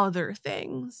also other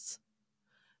things.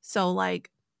 So like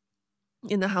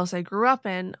in the house I grew up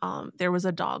in, there was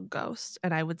a dog ghost,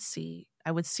 and I would see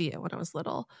it when I was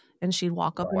little, and she'd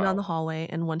walk up and down the hallway.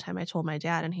 And one time I told my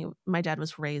dad, and my dad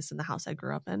was raised in the house I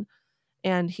grew up in,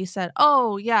 and he said,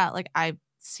 "Oh yeah, like I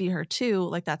see her too.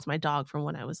 Like that's my dog from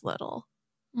when I was little."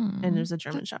 And there's a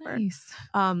German Shepherd. Nice.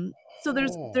 So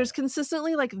there's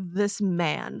consistently like this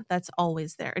man that's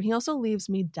always there, and he also leaves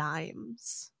me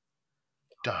dimes.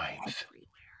 Dimes.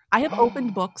 I have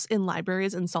opened books in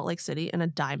libraries in Salt Lake City, and a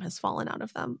dime has fallen out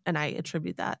of them, and I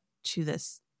attribute that to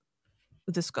this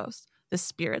ghost, this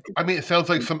spirit. I mean, it sounds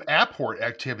like some apport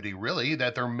activity, really,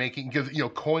 that they're making, because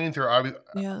coins are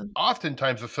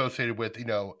oftentimes associated with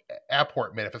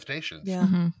apport manifestations.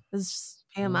 Yeah, it's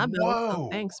paying my bill. So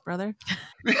thanks, brother.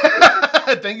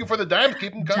 Thank you for the dimes.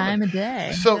 Keep them coming. Dime a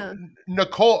day. So,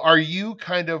 Nicole, are you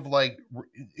kind of like,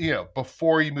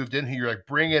 before you moved in here, you're like,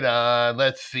 bring it on,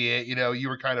 let's see it. You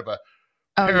were kind of a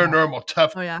paranormal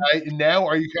tough guy. And now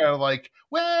are you kind of like,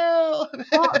 well,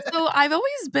 so I've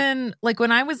always been like,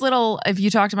 when I was little, if you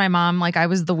talk to my mom, like I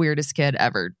was the weirdest kid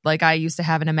ever. Like I used to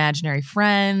have an imaginary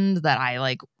friend that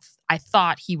I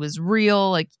thought he was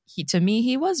real. Like to me,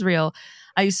 he was real.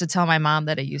 I used to tell my mom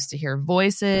that I used to hear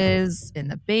voices in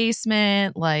the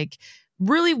basement, like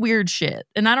really weird shit.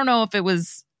 And I don't know if it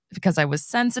was because I was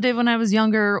sensitive when I was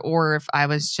younger or if I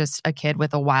was just a kid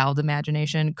with a wild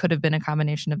imagination. Could have been a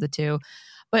combination of the two.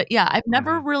 But yeah, I've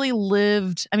never really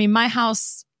lived. I mean, my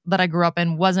house that I grew up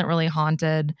in wasn't really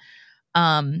haunted.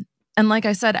 And like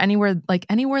I said, anywhere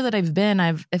that I've been,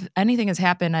 if anything has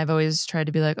happened, I've always tried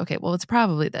to be like, okay, well, it's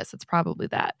probably this, it's probably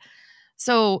that.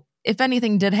 So if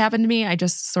anything did happen to me, I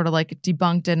just sort of like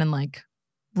debunked it and like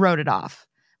wrote it off.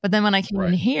 But then when I came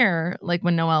in here, like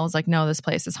when Noelle was like, no, this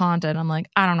place is haunted, I'm like,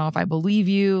 I don't know if I believe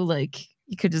you. Like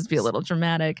you could just be a little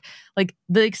dramatic. Like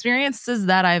the experiences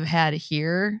that I've had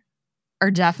here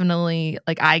are definitely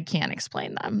like, I can't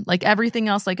explain them. Like everything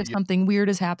else, like if something weird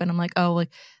has happened, I'm like, oh, like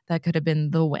that could have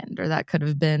been the wind or that could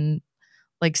have been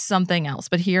like something else.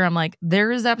 But here I'm like,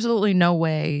 there is absolutely no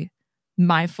way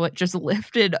my foot just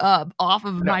lifted up off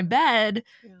of my bed.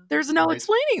 There's no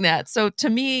explaining that. So to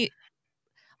me,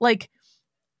 like,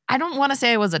 I don't want to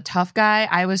say I was a tough guy.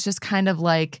 I was just kind of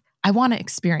like, I want to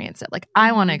experience it. Like,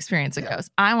 I want to experience a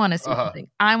ghost. I want to see something.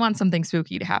 I want something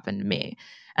spooky to happen to me.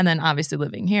 And then obviously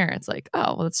living here, it's like,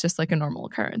 oh, well, it's just like a normal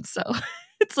occurrence. So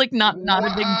it's like not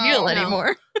a big deal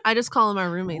anymore. I just call him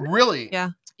our roommate. Really?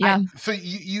 Yeah. Yeah. So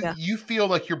you feel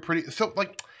like you're pretty, so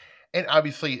like, and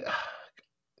obviously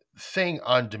saying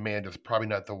on demand is probably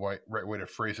not the right way to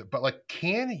phrase it, but like,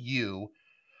 can you,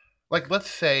 like, let's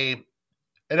say,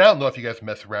 and I don't know if you guys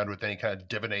mess around with any kind of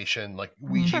divination, like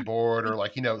Ouija board or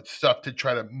like, stuff to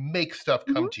try to make stuff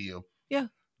come to you. Yeah.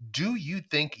 Do you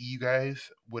think you guys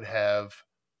would have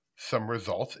some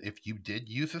results if you did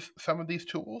use some of these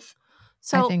tools?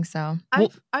 So I think so.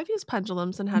 I've used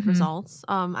pendulums and had results.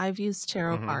 I've used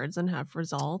tarot cards and have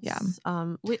results.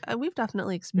 Yeah. We've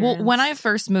definitely experienced. Well, when I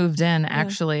first moved in,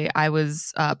 actually, I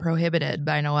was prohibited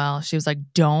by Noelle. She was like,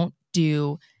 "Don't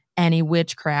do any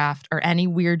witchcraft or any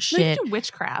weird shit. Do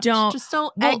witchcraft. Don't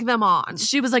egg them on."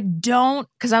 She was like, "Don't,"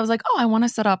 because I was like, "Oh, I want to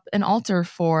set up an altar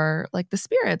for like the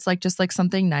spirits, like just like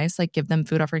something nice, like give them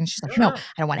food offerings." She's like, "No, I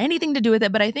don't want anything to do with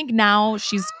it." But I think now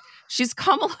she's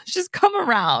come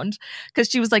around because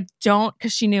she was like, "Don't,"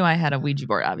 because she knew I had a Ouija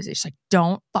board. Obviously, she's like,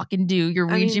 "Don't fucking do your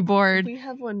Ouija board." We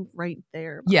have one right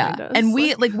there. Yeah, us. and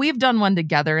we've done one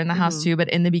together in the house too. But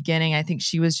in the beginning, I think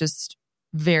she was just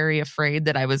very afraid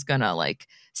that I was gonna like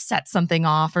set something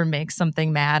off or make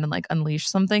something mad and like unleash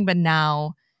something. But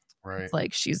now it's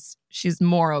like she's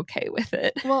more okay with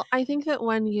it. Well, I think that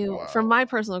when you, from my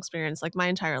personal experience, like my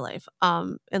entire life,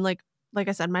 and like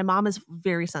I said, my mom is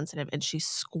very sensitive and she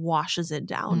squashes it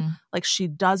down. Like she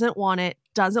doesn't want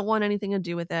anything to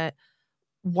do with it.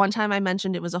 One time I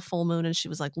mentioned it was a full moon and she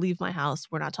was like, "Leave my house.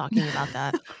 We're not talking about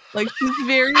that." Like she's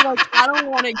very like, I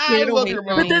don't want to get away from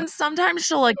But then sometimes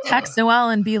she'll like text Noelle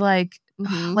and be like,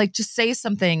 like just say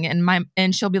something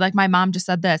and she'll be like, "My mom just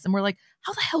said this." And we're like,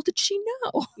 how the hell did she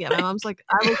know? Yeah, my mom's like,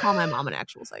 I will call my mom an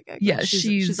actual psychic. Yeah,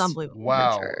 she's unbelievable.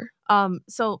 Wow.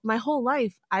 So my whole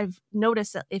life I've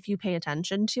noticed that if you pay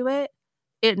attention to it,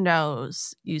 it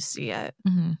knows you see it.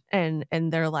 And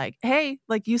they're like, "Hey,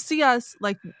 like you see us,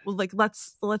 like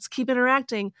let's keep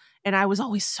interacting." And I was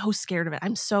always so scared of it.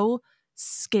 I'm so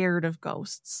scared of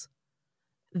ghosts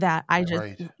that I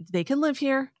just they can live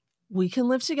here, we can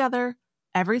live together,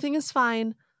 everything is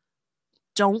fine.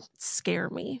 Don't scare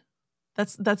me.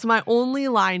 That's my only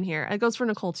line here. It goes for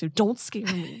Nicole too. Don't scare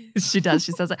me. She does.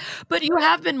 She says that. But you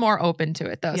have been more open to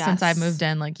it though. Yes. Since I moved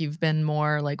in, like you've been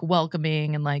more like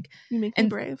welcoming and like you make me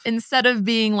brave. Instead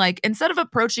of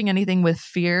approaching anything with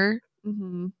fear,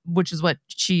 which is what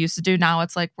she used to do. Now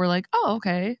it's like we're like, oh,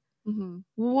 okay.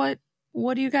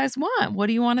 What do you guys want? What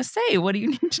do you want to say? What do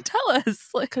you need to tell us?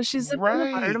 Like, because she's the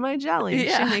butter to my jelly.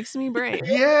 Yeah. She makes me brave.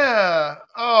 Yeah.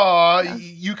 Oh,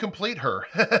 you complete her.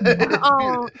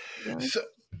 Oh.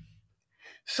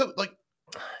 So like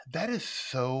that is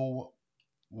so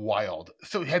wild.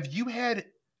 So have you had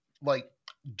like,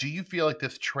 do you feel like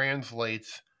this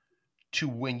translates to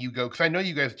when you go, because I know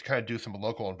you guys kind of do some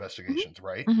local investigations,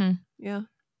 right? Mm-hmm. Yeah.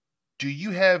 Do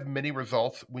you have many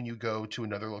results when you go to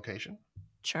another location?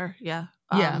 Sure. Yeah.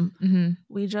 Yeah.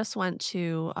 We just went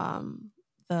to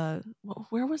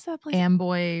where was that place?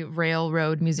 Amboy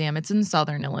Railroad Museum. It's in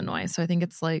Southern Illinois, so I think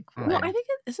it's like No, I think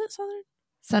is it Southern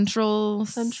Central,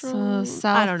 South.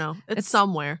 I don't know. It's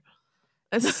somewhere.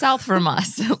 It's south from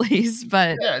us, at least.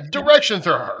 But yeah, directions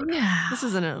are hard. Yeah, this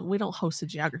isn't we don't host a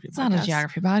geography. It's podcast. not a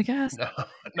geography podcast. No,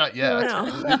 not yet.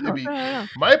 No.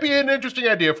 Might be an interesting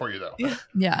idea for you though.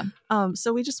 Yeah.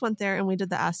 So we just went there and we did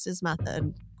the Estes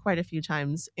method quite a few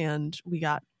times, and we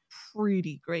got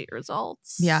pretty great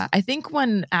results. Yeah, I think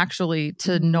when actually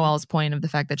to Noelle's point of the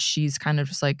fact that she's kind of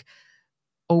just like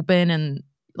open and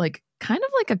like kind of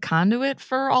like a conduit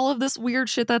for all of this weird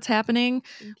shit that's happening.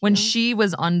 When she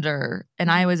was under and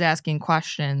I was asking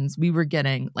questions, we were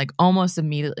getting like almost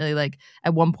immediately, like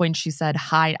at one point she said,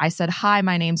 hi. I said, hi,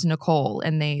 my name's Nicole.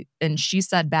 And she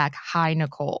said back, hi,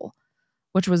 Nicole,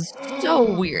 which was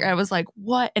so weird. I was like,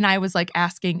 what? And I was like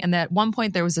asking. And at one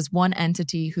point there was this one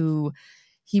entity who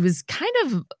he was kind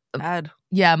of Ed.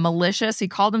 Yeah, malicious. He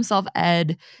called himself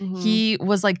Ed. He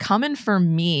was like coming for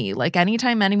me. Like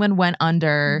anytime anyone went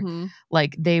under,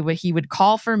 like he would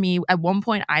call for me. At one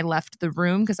point I left the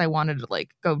room because I wanted to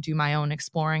like go do my own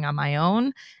exploring on my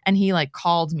own. And he like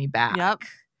called me back,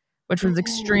 which was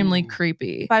extremely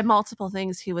creepy. By multiple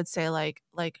things, he would say like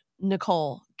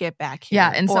Nicole, get back here.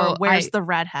 Yeah, and so where's the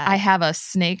redhead? I have a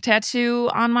snake tattoo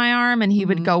on my arm, and he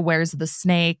would go, where's the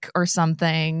snake or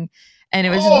something. And it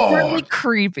was really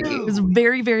creepy. It was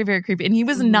very, very, very creepy. And he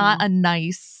was not a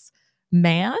nice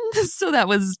man. So that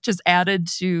was just added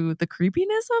to the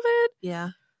creepiness of it. Yeah.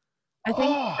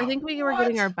 I think we were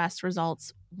getting our best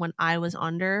results when I was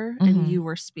under and you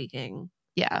were speaking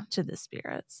to the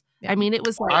spirits. Yeah. I mean, it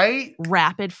was like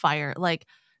rapid fire. Like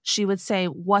she would say,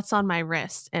 what's on my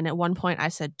wrist? And at one point I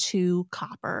said 2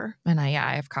 copper. And I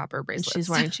have copper bracelets. And she's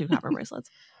wearing 2 copper bracelets.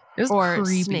 It was or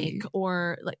creepy. Snake,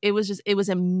 or like it was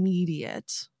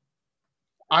immediate.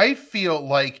 I feel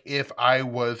like if I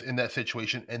was in that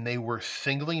situation and they were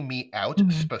singling me out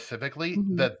specifically,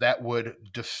 that would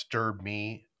disturb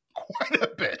me quite a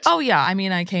bit. Oh yeah, I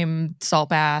mean, I came salt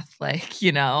bath, like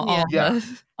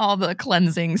all the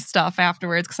cleansing stuff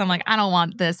afterwards because I'm like, I don't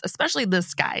want this, especially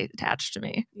this guy attached to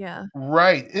me. Yeah,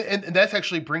 right, and that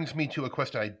actually brings me to a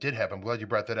question I did have. I'm glad you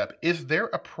brought that up. Is there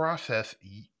a process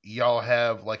y'all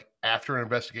have like after an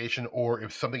investigation, or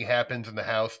if something happens in the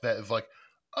house that is like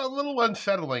a little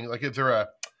unsettling? Like, is there a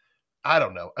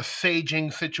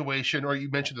saging situation, or you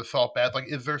mentioned the salt bath?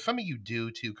 Like, is there something you do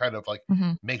to kind of like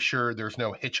make sure there's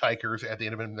no hitchhikers at the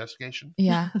end of an investigation?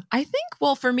 Yeah, I think,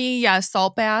 well, for me,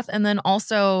 salt bath. And then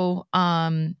also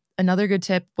another good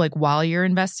tip, like while you're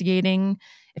investigating,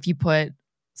 if you put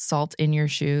salt in your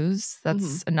shoes,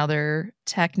 that's another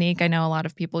technique I know a lot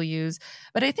of people use.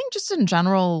 But I think just in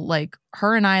general, like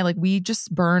her and I, like we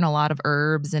just burn a lot of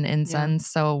herbs and incense,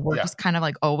 so we're just kind of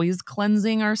like always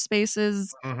cleansing our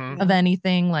spaces of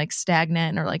anything like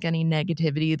stagnant or like any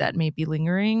negativity that may be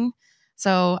lingering.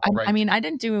 So I mean,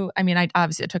 I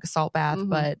obviously took a salt bath,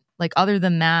 but like other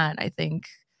than that, I think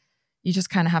you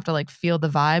just kind of have to like feel the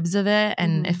vibes of it.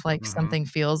 And if like something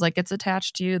feels like it's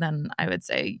attached to you, then I would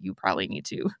say you probably need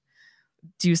to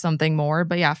do something more.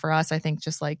 But yeah, for us, I think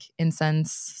just like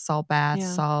incense, salt bath,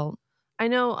 salt. I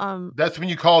know. That's when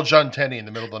you call John Tenney in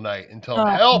the middle of the night and tell him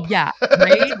help. Yeah,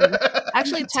 right.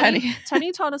 Actually,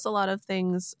 Tenney taught us a lot of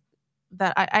things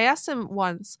that I asked him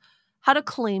once how to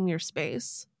claim your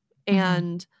space.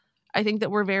 And I think that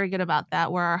we're very good about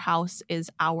that, where our house is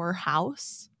our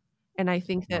house. And I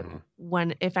think that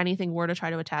if anything were to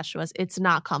try to attach to us, it's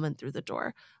not coming through the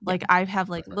door. Like I have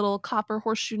like little copper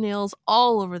horseshoe nails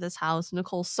all over this house.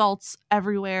 Nicole, salts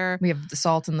everywhere. We have the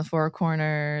salt in the 4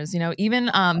 corners. You know,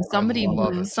 even somebody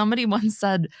once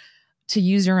said to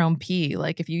use your own pee.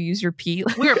 Like if you use your pee,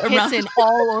 like, we're pissing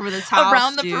all over this house,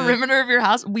 around the perimeter of your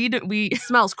house. It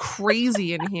smells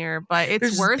crazy in here, but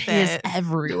it's worth it.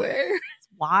 Everywhere. It's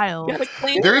wild.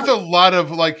 There's a lot of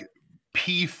like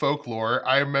pee folklore.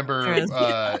 I remember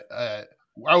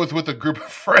I was with a group of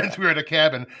friends. We were at a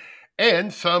cabin,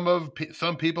 and some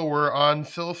people were on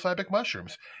psilocybin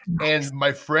mushrooms. Nice. And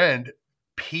my friend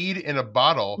peed in a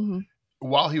bottle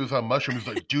while he was on mushrooms.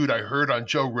 Like, dude, I heard on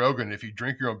Joe Rogan, if you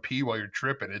drink your own pee while you're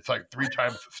tripping, it's like 3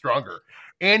 times stronger.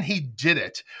 And he did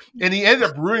it, and he ended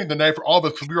up ruining the night for all of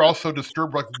us because we were all so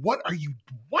disturbed. Like, what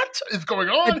is going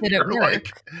on? Did it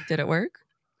work? Did it work?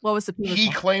 What was the pee?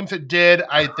 He claims it did.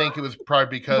 I think it was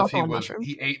probably because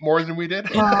he ate more than we did.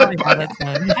 I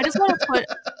just want to put,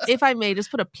 if I may, just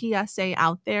put a PSA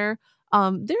out there.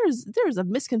 There's a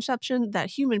misconception that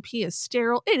human pee is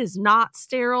sterile. It is not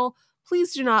sterile.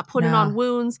 Please do not put it on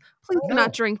wounds. Please do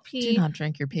not drink pee. Do not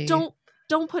drink your pee.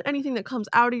 Don't put anything that comes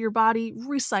out of your body,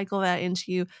 recycle that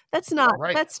into you. That's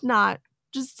not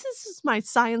just, this is my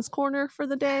science corner for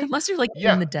the day. Unless you're like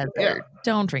in the desert.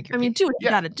 Don't drink your pee. I mean, do what you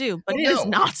gotta do, but it is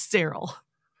not sterile.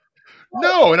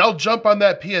 No, and I'll jump on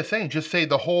that PSA and just say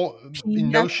the whole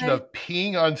notion of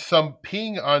peeing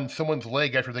on someone's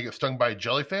leg after they get stung by a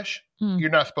jellyfish. You're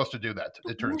not supposed to do that.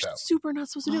 It turns out. Super not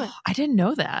supposed to do it. I didn't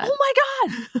know that. Oh my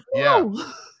god. Yeah.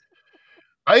 Whoa.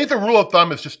 I think the rule of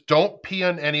thumb is just don't pee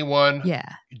on anyone.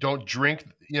 Yeah. Don't drink,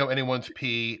 anyone's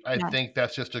pee. I think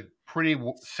that's just a pretty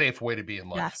safe way to be in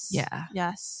life. Yes. Yeah.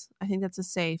 Yes. I think that's a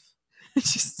safe.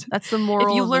 That's the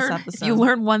moral of this episode. If you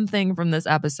learn one thing from this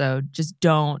episode, just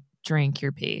don't drink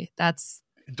your pee.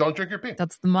 Don't drink your pee.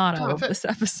 That's the motto of this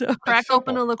episode. Crack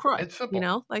open a LaCroix. It's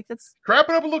simple. That's crack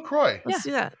it up a LaCroix. Let's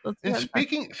do that.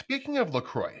 Speaking of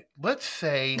LaCroix, let's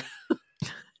say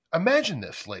imagine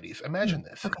this, ladies. Imagine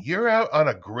this. Okay. You're out on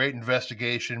a great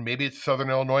investigation. Maybe it's Southern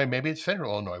Illinois. Maybe it's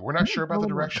Central Illinois. We're not sure about the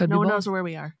direction. No one knows where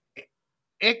we are.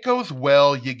 It goes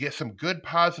well. You get some good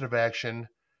positive action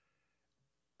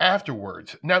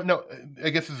afterwards. Now, no, I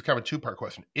guess this is kind of a two-part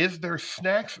question. Is there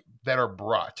snacks that are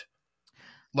brought?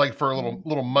 Like for a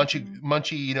little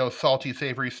munchy, salty,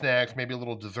 savory snacks, maybe a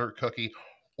little dessert cookie?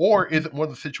 Or is it one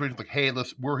of the situations like, hey,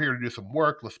 we're here to do some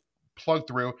work. Let's plug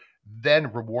through,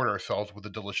 then reward ourselves with a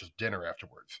delicious dinner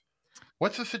afterwards?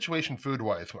 What's the situation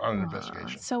food-wise on an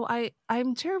investigation? So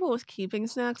I'm terrible with keeping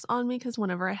snacks on me because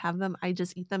whenever I have them, I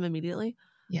just eat them immediately.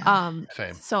 Yeah.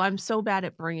 Same. So I'm so bad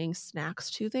at bringing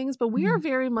snacks to things, but we are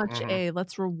very much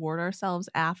let's reward ourselves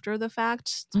after the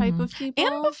fact type of people.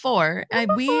 And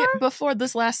before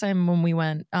this last time when we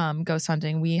went ghost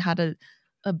hunting, we had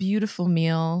a beautiful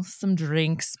meal, some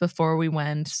drinks before we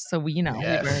went. So we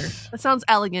Yes. That sounds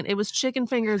elegant. It was chicken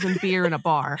fingers and beer in a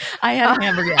bar. I had a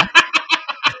hamburger.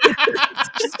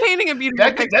 Just painting a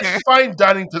beautiful picture. That's fine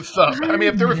dining to some. I mean,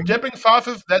 if there was dipping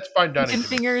sauces, that's fine dining. Chicken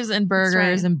fingers and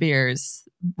burgers and beers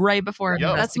right before.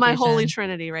 That's my holy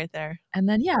trinity right there. And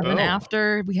then then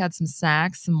after we had some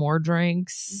snacks, some more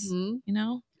drinks.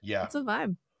 Yeah, it's a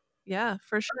vibe. Yeah,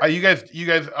 for sure. You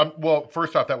guys. Well,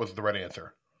 first off, that was the right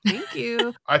answer. Thank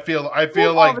you. I feel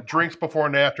like drinks before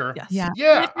and after. Yes.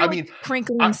 Yeah. I mean,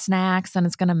 crinkling snacks, and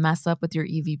it's gonna mess up with your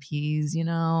EVPs.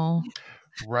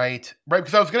 Right.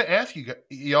 Because I was going to ask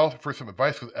y'all for some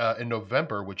advice. In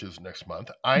November, which is next month,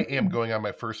 I am going on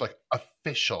my first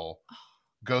official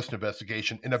ghost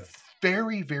investigation in a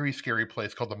very, very scary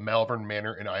place called the Malvern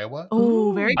Manor in Iowa.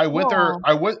 Oh, very cool. I went there.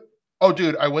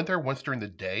 I went there once during the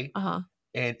day,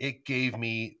 and it gave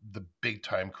me the big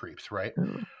time creeps. Right.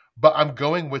 But I'm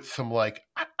going with some I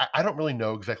don't really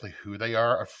know exactly who they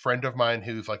are. A friend of mine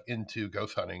who's into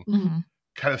ghost hunting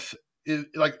kind of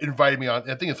invited me on.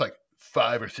 I think it's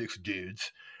 5 or 6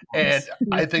 dudes, and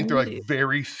I think they're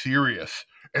very serious,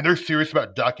 and they're serious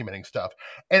about documenting stuff,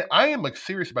 and I am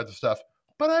serious about the stuff,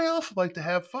 but I also like to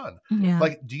have fun. Yeah.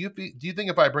 Do you think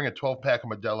if I bring a 12-pack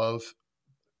of Modelo's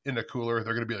in a cooler,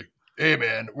 they're gonna be like, hey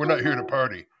man, we're not here to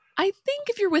party? I think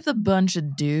if you're with a bunch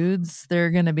of dudes, they're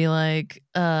gonna be like,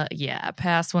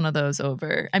 pass one of those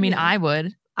over. I mean, I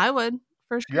would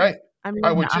for sure. Right. I mean,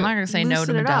 I would too. I'm not going to say no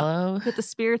to Modelo. Get the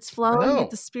spirits flowing. Get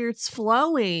the spirits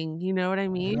flowing. You know what I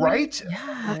mean? Right.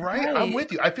 Yeah, right. I'm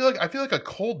with you. I feel like a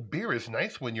cold beer is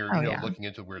nice when you're looking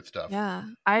into weird stuff. Yeah.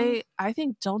 I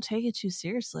think don't take it too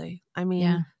seriously. I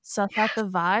mean, suss out the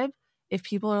vibe. If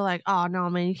people are like, oh no,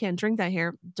 man, you can't drink that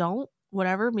here. Don't.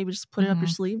 Whatever. Maybe just put it up your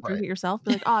sleeve. Drink it yourself.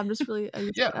 Be like, oh, I'm just really.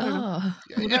 I don't know.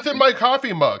 It's in my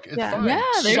coffee mug. It's fine. Yeah.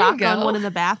 There Shotgun you go. one in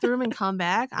the bathroom and come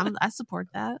back. I support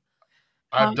that.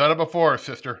 I've done it before,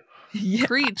 sister. Yeah.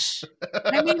 Preach.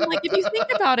 I mean, if you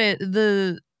think about it,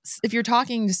 if you're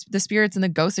talking the spirits and the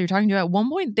ghosts that you're talking to, at one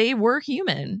point they were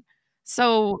human.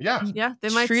 So yeah, they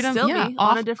might treat them, still be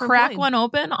on a different crack plane. one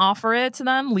open, offer it to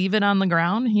them, leave it on the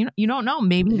ground. You don't know.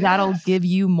 Maybe that'll give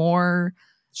you more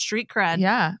street cred.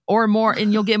 Yeah, or more,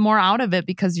 and you'll get more out of it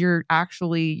because you're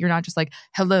not just like,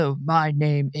 hello, my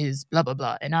name is blah blah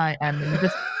blah, and I am.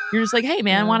 You're just like, hey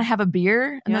man, want to have a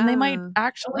beer? And then they might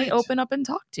actually open up and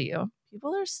talk to you.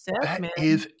 People are sick, man.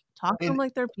 Talk to them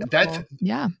like they're people.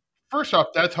 First off,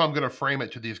 that's how I'm going to frame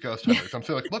it to these ghost hunters. I'm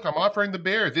saying, look, I'm offering the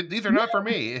beers. These are not for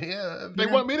me. If they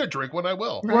want me to drink one, I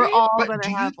will. We're all going to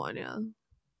have one,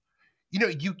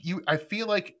 I feel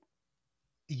like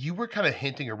you were kind of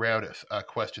hinting around a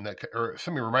question or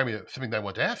something remind me of something that I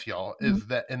want to ask y'all is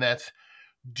that, and that's,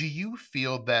 do you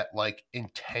feel that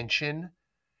intention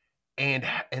and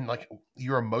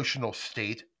your emotional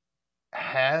state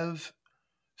has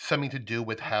something to do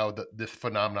with how this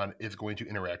phenomenon is going to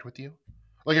interact with you?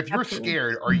 Like, if you're Absolutely.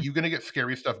 scared, are you going to get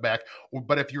scary stuff back?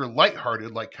 But if you're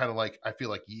lighthearted, like kind of like I feel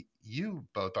like you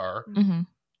both are,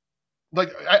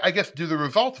 like I guess, do the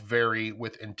results vary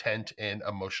with intent and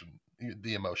emotion?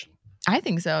 The emotion. I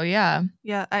think so. Yeah.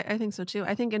 Yeah, I think so too.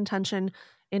 I think intention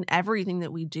in everything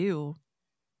that we do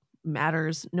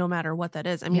matters, no matter what that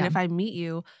is. I mean, if I meet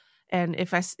you, and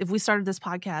if we started this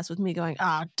podcast with me going,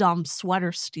 dumb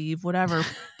sweater, Steve, whatever,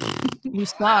 you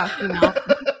suck, you know,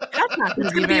 that's not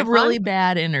going to be a really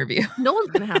bad interview. No one's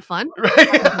going to have fun.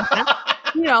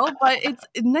 You know, but it's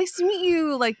nice to meet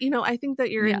you. Like, you know, I think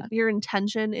that your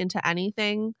intention into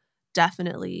anything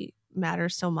definitely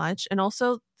matters so much. And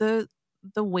also the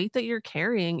weight that you're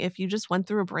carrying. If you just went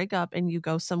through a breakup and you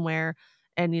go somewhere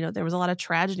and, you know, there was a lot of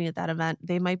tragedy at that event,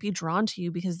 they might be drawn to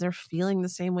you because they're feeling the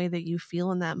same way that you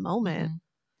feel in that moment.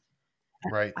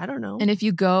 Right. I don't know. And if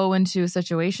you go into a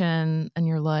situation and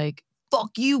you're like,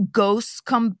 fuck you, ghosts,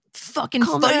 come fucking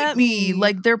fight me.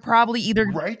 Like, they're probably either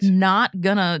not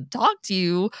gonna talk to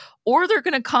you or they're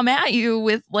gonna come at you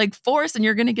with like force and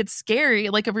you're gonna get scary.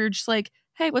 Like, if you're just like,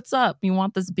 hey, what's up? You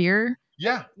want this beer?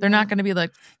 Yeah. They're not gonna be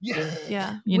like,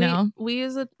 yeah. You know? We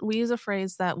use a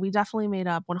phrase that we definitely made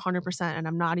up 100%, and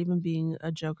I'm not even being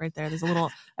a joke right there. There's a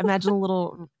little, imagine a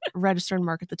little registered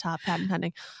mark at the top, patent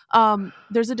pending.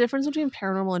 There's a difference between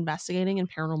paranormal investigating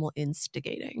and paranormal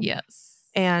instigating. Yes.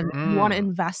 And you want to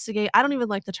investigate. I don't even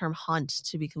like the term hunt,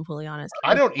 to be completely honest.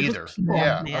 I don't either.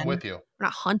 Yeah, man. I'm with you. We're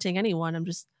not hunting anyone. I'm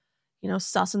just, you know,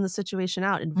 sussing the situation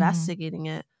out, investigating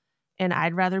it. And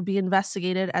I'd rather be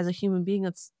investigated as a human being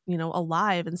that's, you know,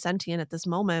 alive and sentient at this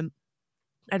moment.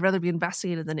 I'd rather be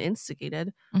investigated than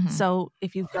instigated. So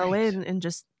if you go in and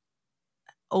just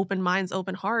open minds,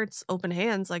 open hearts, open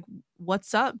hands, like,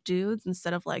 what's up, dudes?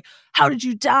 Instead of like, how did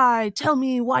you die? Tell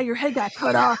me why your head got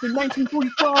cut off in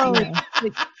 1945.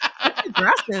 Like, that's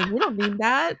aggressive. We don't need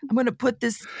that. I'm going to put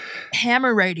this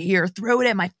hammer right here. Throw it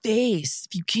at my face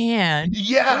if you can.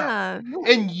 Yeah.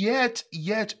 And yet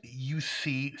you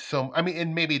see some, I mean,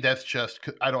 and maybe that's just,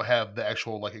 I don't have the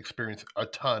actual like experience a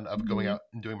ton of going out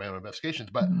and doing my own investigations,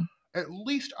 but at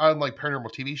least on like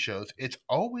paranormal TV shows, it's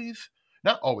always,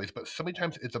 not always, but so many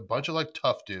times it's a bunch of like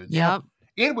tough dudes. Yep.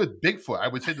 And with Bigfoot, I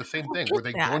would say the same thing, where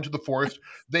they go into the forest,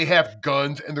 they have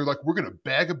guns, and they're like, we're going to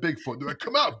bag a Bigfoot. They're like,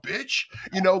 come out, bitch.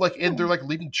 You know, like, and they're like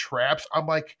leaving traps. I'm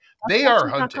like, they are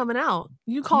hunting. Not coming out.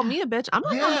 You call me a bitch. I'm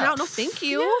not coming out. No, thank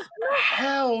you.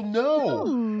 Hell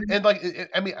no. And like,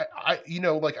 I mean, I you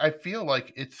know, like, I feel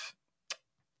like it's,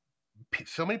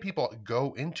 so many people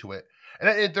go into it,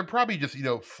 and they're probably just, you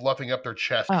know, fluffing up their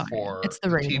chest for it's the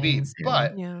ratings, TV,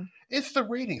 but it's the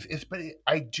ratings. But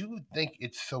I do think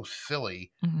it's so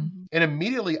silly, and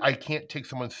immediately I can't take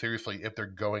someone seriously if they're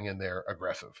going in there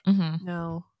aggressive.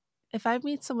 No. If I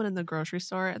meet someone in the grocery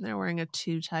store and they're wearing a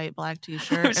too tight black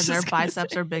t-shirt and their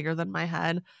biceps are bigger than my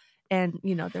head, and,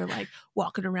 you know, they're like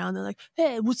walking around, they're like,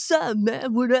 hey, what's up,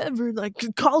 man? Whatever. Like,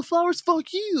 cauliflowers,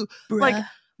 fuck you. Bruh. Like,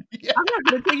 I'm not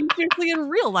going to take you seriously in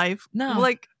real life. No.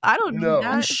 Like, I don't know.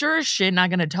 I'm sure as shit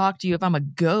not going to talk to you if I'm a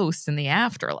ghost in the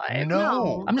afterlife.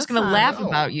 No. I'm just going to laugh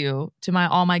about you to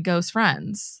all my ghost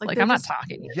friends. Like I'm not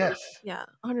talking to you. Yes. Yeah,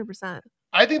 100%.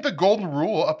 I think the golden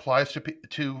rule applies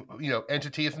to you know,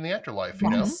 entities in the afterlife, you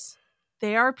know?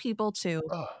 They are people too.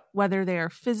 Whether they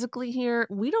are physically here,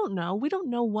 we don't know. We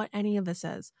don't know what any of this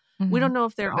is. We don't know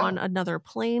if they're on another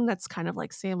plane that's kind of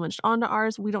like sandwiched onto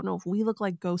ours. We don't know if we look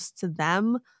like ghosts to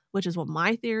them, which is what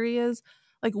my theory is.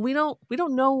 Like, we don't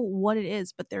know what it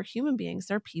is, but they're human beings.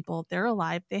 They're people. They're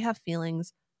alive. They have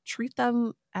feelings. Treat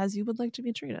them as you would like to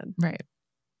be treated. Right.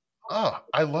 Oh,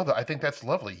 I love it. I think that's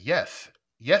lovely. Yes.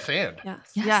 Yes, and.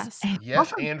 Yes.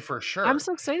 Yes, and for sure. I'm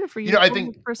so excited for you. You know, I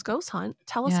think your first ghost hunt.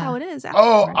 Tell us how it is. I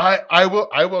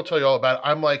will tell you all about it.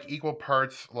 I'm like equal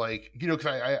parts, like, you know,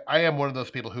 because I am one of those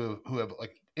people who have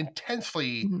like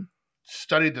intensely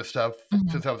studied this stuff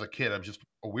since I was a kid. I'm just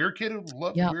a weird kid who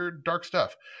loves weird, dark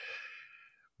stuff.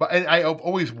 But I've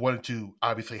always wanted to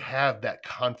obviously have that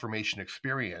confirmation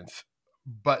experience.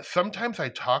 But sometimes I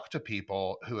talk to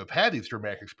people who have had these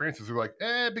dramatic experiences. They're like,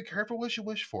 be careful what you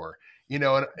wish for. You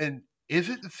know, and is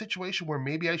it the situation where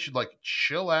maybe I should like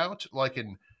chill out, like,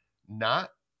 and not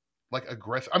like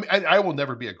aggressive? I mean, I will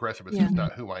never be aggressive. It's just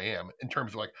not who I am in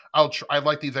terms of like, I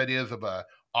like these ideas of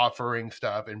offering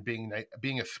stuff and being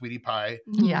a sweetie pie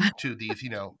to these, you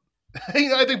know,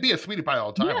 I think be a sweetie pie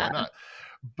all the time. Why not?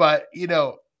 But, you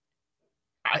know,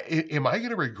 am I going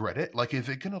to regret it? Like, is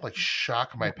it going to like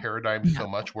shock my paradigm so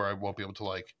much where I won't be able to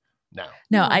like,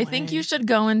 No, I think you should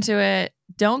go into it.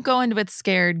 Don't go into it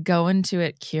scared. Go into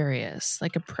it curious.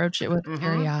 Like, approach it with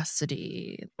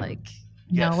curiosity. Like,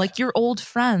 you know, like your old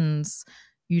friends.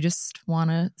 You just want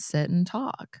to sit and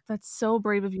talk. That's so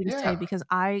brave of you to say, because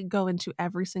I go into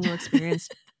every single experience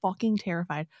fucking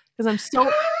terrified because I'm scared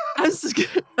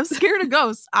of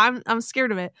ghosts. I'm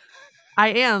scared of it. I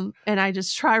am, and I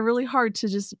just try really hard to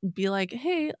just be like,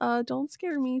 hey, don't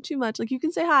scare me too much. Like, you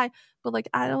can say hi, but like,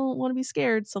 I don't want to be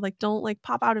scared, so like, don't like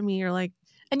pop out of me or like.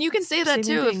 And you can say that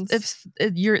too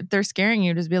if they're scaring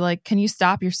you. Just be like, can you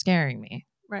stop? You're scaring me.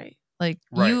 Right. Like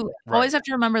you always have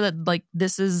to remember that like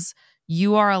this is,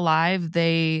 you are alive,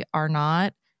 they are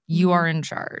not. You are in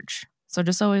charge. So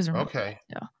just always remember. Okay.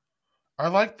 Yeah. I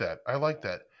like that.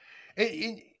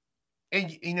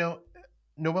 And you know,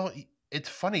 Noelle, it's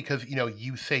funny because, you know,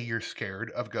 you say you're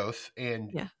scared of ghosts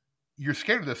and you're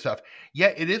scared of this stuff.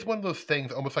 Yet it is one of those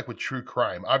things almost like with true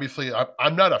crime. Obviously,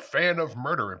 I'm not a fan of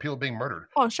murder and people being murdered.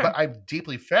 Oh, sure. But I'm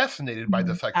deeply fascinated by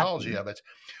the psychology of it.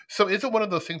 So is it one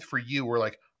of those things for you where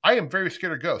like, I am very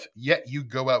scared of ghosts, yet you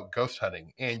go out ghost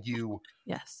hunting and you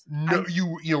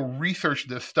you research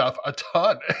this stuff a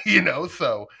ton, you know?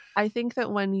 So I think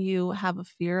that when you have a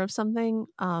fear of something,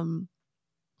 I'm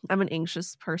an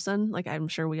anxious person. Like, I'm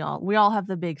sure we all have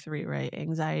the big three, right?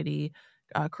 Anxiety,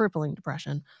 crippling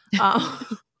depression.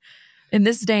 In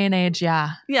this day and age,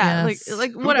 like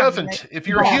who whatever. Doesn't? Right? If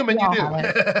you're a human, you do.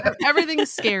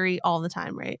 Everything's scary all the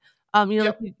time, right?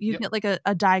 Like you get like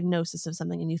a diagnosis of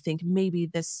something and you think maybe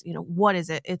this, you know, what is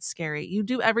it? It's scary. You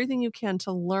do everything you can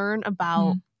to learn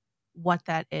about what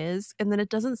that is, and then it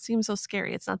doesn't seem so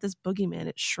scary. It's not this boogeyman.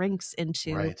 It shrinks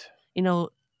into, you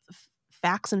know,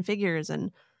 facts and figures,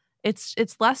 and it's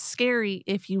less scary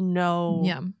if you know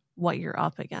what you're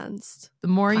up against. The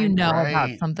more you know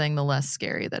about something, the less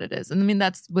scary that it is. And I mean,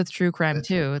 that's with true crime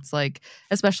too. It's like,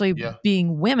 especially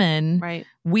being women, right?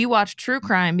 We watch true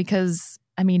crime because,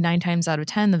 I mean, 9 times out of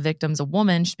 10, the victim's a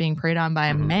woman. She's being preyed on by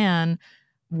a man.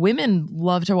 Women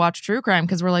love to watch true crime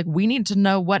because we're like, we need to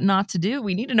know what not to do.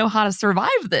 We need to know how to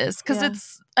survive this. Because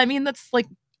it's, I mean, that's like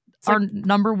our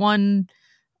number one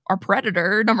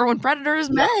predator is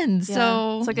men.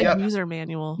 So it's like a user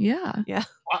manual. Yeah.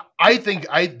 I think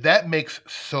that makes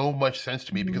so much sense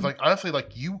to me because, like, honestly,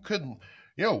 like you could,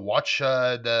 you know, watch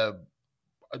the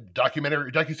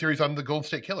docuseries on the Golden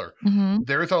State Killer.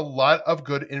 There's a lot of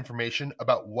good information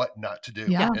about what not to do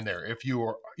in there if you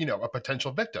are, you know, a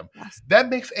potential victim. That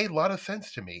makes a lot of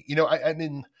sense to me. You know, I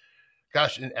mean,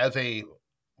 gosh, and as a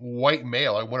white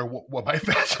male, I wonder what my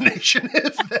fascination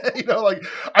is. You know, like,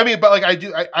 I mean, but like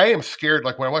I am scared.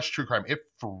 Like when I watch true crime, it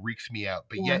freaks me out.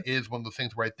 But yet it is one of those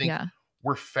things where I think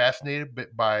we're fascinated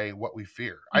by what we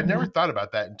fear. I've never thought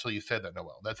about that until you said that,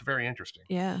 Noelle. That's very interesting.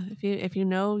 Yeah. If you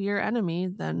know your enemy,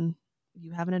 then you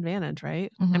have an advantage,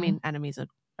 right? I mean, enemy's an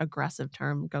aggressive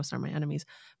term. Ghosts are my enemies.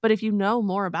 But if you know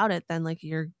more about it, then like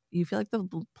you feel like the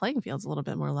playing field's a little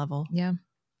bit more level. Yeah.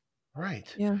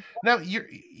 Right. Yeah. Now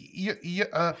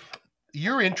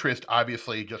your interest,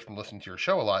 obviously, just from listening to your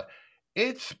show a lot,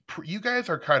 you guys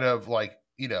are kind of like,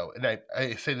 you know, and I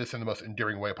say this in the most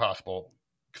endearing way possible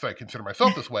because I consider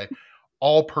myself this way,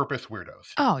 all-purpose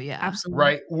weirdos. Oh yeah, absolutely.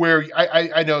 Right. Where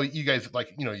I know you guys,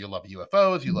 like, you know, you love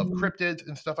UFOs, you love cryptids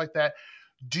and stuff like that.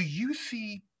 Do you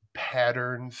see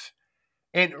patterns,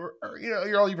 and or, you know,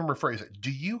 you'll even rephrase it? Do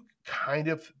you kind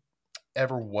of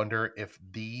ever wonder if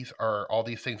all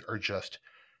these things are just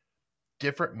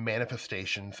different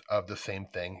manifestations of the same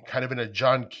thing, kind of in a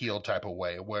John Keel type of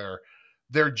way, where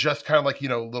they're just kind of like, you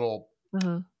know,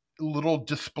 little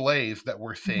displays that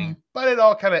we're seeing, but it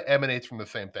all kind of emanates from the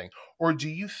same thing? Or do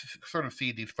you sort of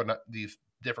see these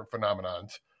different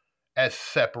phenomenons as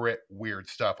separate weird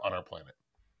stuff on our planet?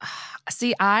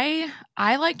 See, I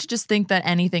like to just think that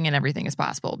anything and everything is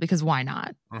possible, because why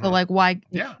not? But like, why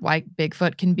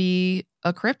Bigfoot can be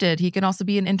a cryptid? He can also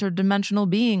be an interdimensional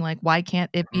being. Like, why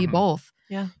can't it be both?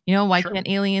 Yeah. You know, why can't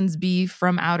aliens be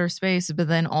from outer space, but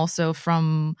then also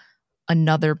from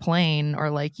another plane, or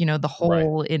like, you know, the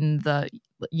hole in the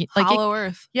like hollow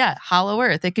earth? Yeah, hollow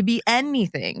earth. It could be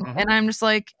anything. And I'm just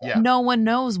like, no one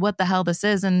knows what the hell this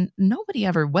is, and nobody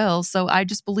ever will. So I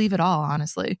just believe it all,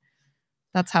 honestly.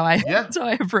 That's how I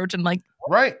approach it. Like,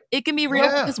 it can be real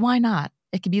because why not?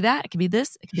 It could be that. It could be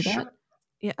this. It could be that.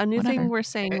 Yeah. A new thing we're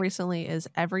saying recently is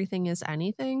everything is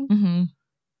anything,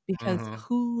 because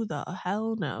who the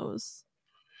hell knows?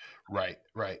 Right.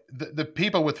 The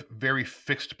people with very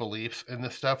fixed beliefs in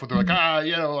this stuff, where they're like,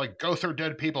 you know, like ghosts are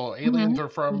dead people, aliens are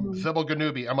from Zibble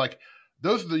Ganubi. I'm like,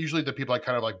 those are usually the people I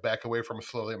kind of like back away from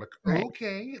slowly. I'm like,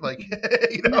 okay, like,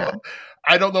 you know,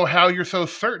 I don't know how you're so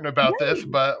certain about this,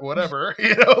 but whatever,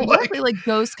 you know, like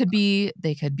ghosts could be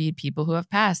people who have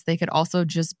passed. They could also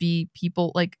just be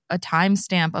people, like a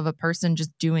timestamp of a person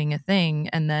just doing a thing,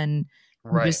 and then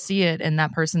you just see it, and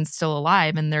that person's still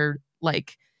alive, and they're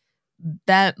like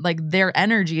that like their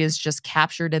energy is just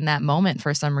captured in that moment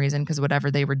for some reason because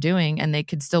whatever they were doing, and they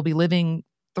could still be living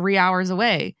 3 hours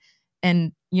away.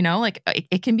 And, you know, like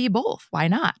it can be both. Why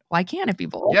not? Why can't it be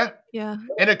both? Yeah. Yeah.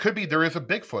 And it could be there is a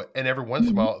Bigfoot, and every once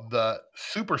in a while, the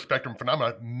super spectrum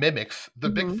phenomenon mimics the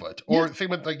Bigfoot. Or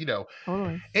same with, like, you know,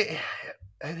 totally.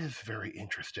 It is very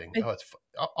interesting. It's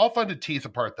all fun to tease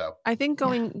apart, though. I think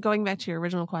going back to your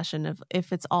original question of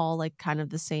if it's all like kind of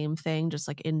the same thing, just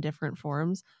like in different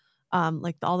forms,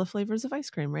 like all the flavors of ice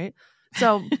cream, right?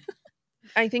 So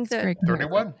I think that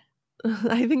 31.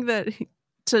 I think that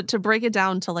to break it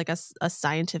down to like a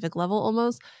scientific level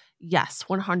almost, yes,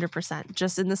 100%.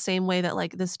 Just in the same way that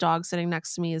like this dog sitting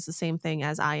next to me is the same thing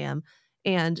as I am.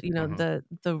 And, you know,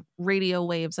 the radio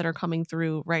waves that are coming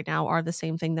through right now are the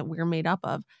same thing that we're made up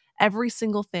of. Every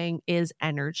single thing is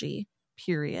energy,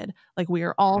 period. Like we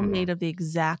are all made of the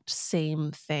exact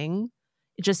same thing,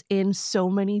 just in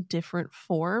so many different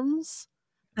forms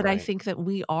that I think that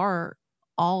we are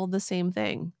all the same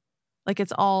thing. Like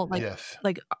it's all like,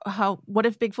 like what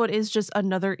if Bigfoot is just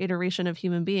another iteration of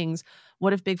human beings?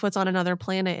 What if Bigfoot's on another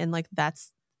planet and like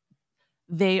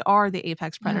they are the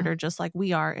apex predator just like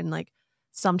we are? And like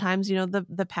sometimes, you know,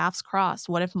 the paths cross.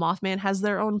 What if Mothman has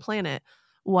their own planet?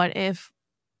 What if,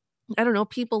 I don't know,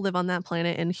 people live on that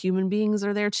planet and human beings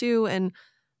are there too and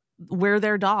we're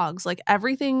their dogs? Like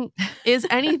everything is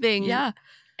anything. Yeah.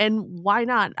 And why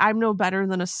not? I'm no better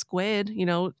than a squid. You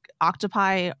know,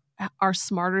 octopi are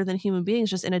smarter than human beings,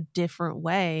 just in a different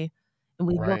way. And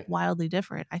we look wildly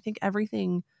different. I think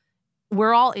everything,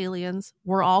 we're all aliens.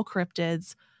 We're all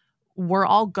cryptids. We're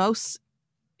all ghosts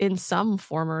in some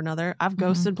form or another. I've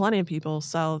ghosted plenty of people.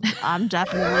 So I'm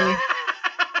definitely,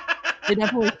 they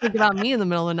definitely think about me in the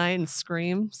middle of the night and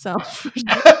scream. So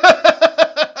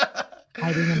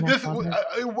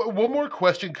one more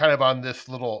question kind of on this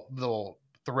little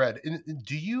thread.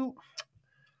 Do you,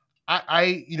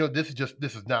 you know, this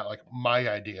is not like my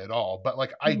idea at all, but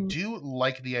like I do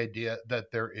like the idea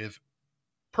that there is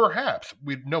perhaps,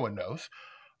 no one knows,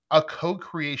 a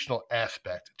co-creational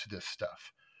aspect to this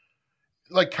stuff.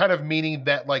 Like kind of meaning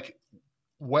that like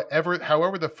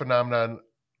however the phenomenon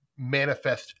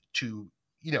manifests to,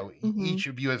 you know, each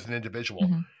of you as an individual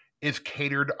is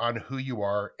catered on who you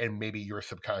are and maybe your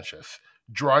subconscious,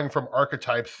 drawing from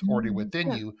archetypes already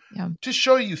within you to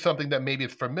show you something that maybe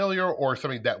is familiar or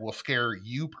something that will scare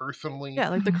you personally. Yeah,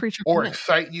 like the creature. Or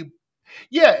excite you.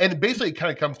 Yeah, and basically it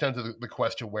kind of comes down to the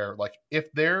question where, like,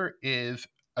 if there is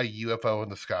a UFO in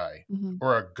the sky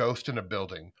or a ghost in a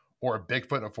building or a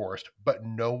Bigfoot in a forest, but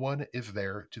no one is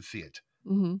there to see it.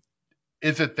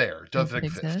 Is it there? Does it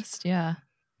exist? Yeah.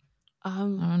 I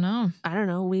don't know. I don't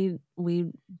know.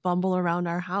 We bumble around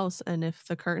our house, and if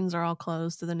the curtains are all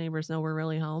closed, do the neighbors know we're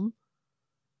really home?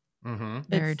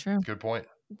 Very true. Good point.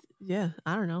 Yeah,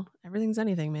 I don't know. Everything's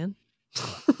anything, man.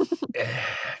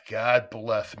 God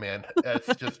bless, man.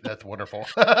 That's wonderful.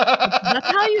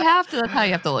 That's how you have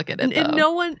to look at it. And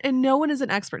no one is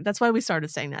an expert. That's why we started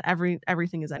saying that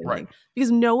everything is anything, because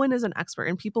no one is an expert,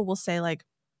 and people will say like,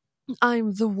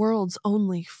 I'm the world's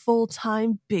only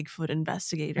full-time Bigfoot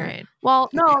investigator. Right. Well,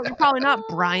 no, you're probably not,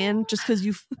 Brian. Just because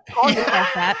you call yourself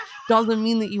that doesn't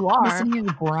mean that you are. Listen, you,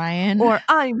 Brian. Or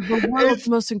I'm the world's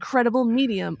most incredible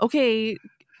medium. Okay,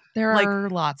 there are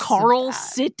lots. Carl,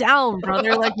 sit down,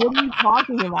 brother. Like, what are you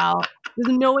talking about?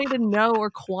 There's no way to know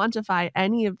or quantify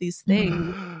any of these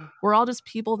things. We're all just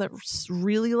people that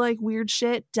really like weird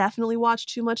shit. Definitely watch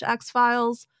too much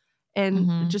X-Files.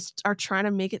 And just are trying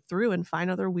to make it through and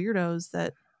find other weirdos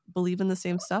that believe in the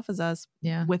same stuff as us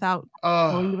without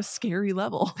going to a scary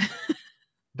level.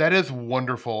 That is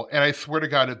wonderful. And I swear to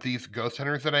God, if these ghost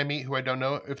hunters that I meet who I don't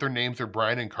know, if their names are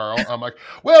Brian and Carl, I'm like,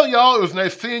 well, y'all, it was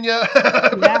nice seeing you.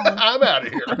 I'm out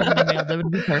of here. That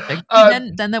would be perfect.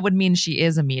 Then that would mean she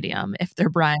is a medium if they're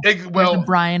Brian. There's a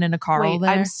Brian and a Carl there.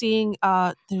 I'm seeing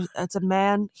it's a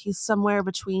man. He's somewhere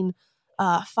between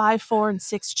 5'4" and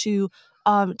 6'2".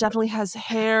 Definitely has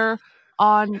hair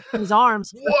on his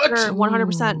arms. What? Sure,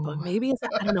 100%. But maybe it's,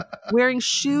 I don't know. Wearing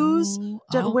shoes.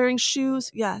 Wearing shoes.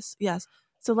 Yes.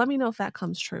 So let me know if that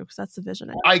comes true, because that's the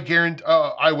vision. I guarantee.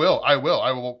 I will. I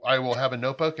will have a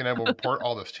notebook and I will report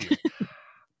all this to you.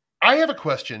 I have a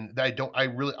question that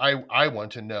I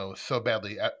want to know so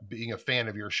badly, being a fan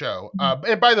of your show.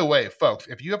 And by the way, folks,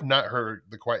 if you have not heard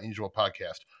the Quiet Unusual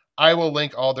podcast, I will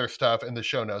link all their stuff in the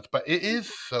show notes. But it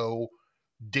is so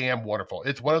damn wonderful.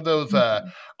 It's one of those. I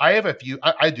have a few.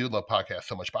 I do love podcasts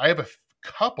so much, but I have a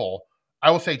couple.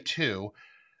 I will say two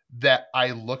that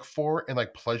I look for and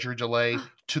like pleasure delay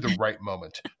to the right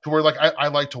moment, to where like I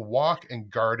like to walk and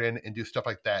garden and do stuff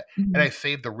like that, and I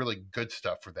save the really good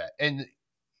stuff for that. And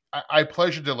I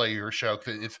pleasure delay your show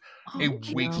because it's a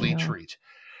weekly you. treat.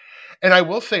 And I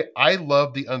will say, I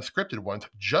love the unscripted ones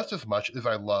just as much as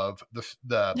I love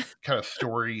the kind of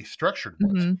story structured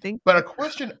ones. But a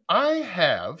question I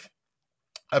have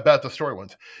about the story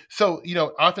ones. So,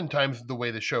 oftentimes the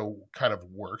way the show kind of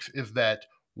works is that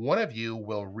one of you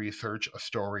will research a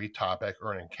story, topic,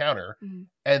 or an encounter,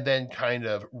 and then kind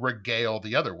of regale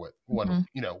the other one,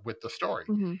 with the story.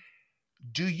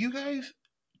 Do you guys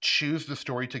choose the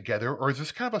story together, or is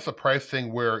this kind of a surprise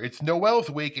thing where it's Noelle's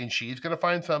week and she's going to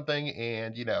find something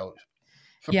and,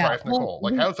 surprise Nicole?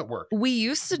 Like, how does it work? We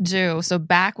used to do, so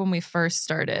back when we first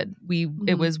started,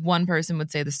 it was one person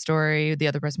would say the story, the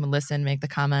other person would listen, make the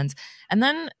comments. And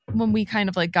then when we kind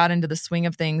of like got into the swing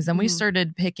of things, then we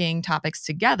started picking topics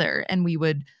together, and we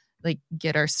would like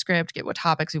get our script, get what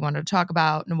topics we wanted to talk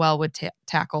about. Noelle would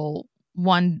tackle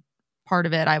one part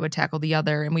of it, I would tackle the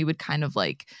other, and we would kind of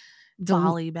like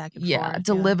volley back and forth.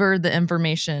 Deliver the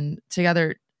information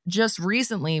together. Just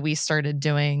recently we started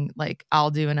doing like,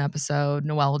 I'll do an episode,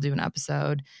 Noelle will do an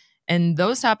episode, and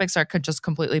those topics are just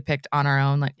completely picked on our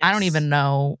own. Like, I don't even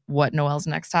know what Noelle's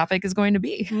next topic is going to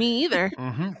be. Me either.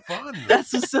 Fun.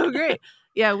 That's so great.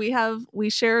 Yeah, we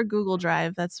share a Google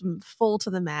Drive that's full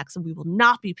to the max, and we will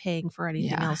not be paying for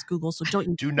anything else, Google. So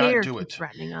don't not do it.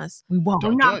 Threatening us. We won't.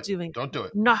 We're not doing it. Don't do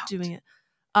it. Not doing it.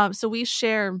 So we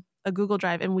share a Google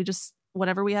Drive, and we just,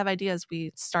 whenever we have ideas,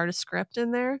 we start a script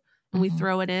in there and we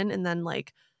throw it in. And then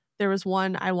like there was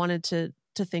one I wanted to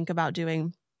think about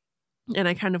doing, and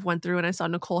I kind of went through and I saw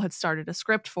Nicole had started a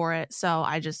script for it. So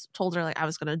I just told her like I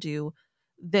was going to do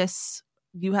this.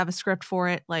 You have a script for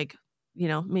it, like,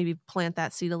 maybe plant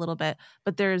that seed a little bit.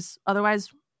 But otherwise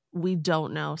we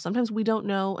don't know. Sometimes we don't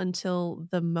know until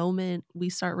the moment we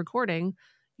start recording,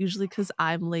 usually because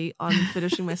I'm late on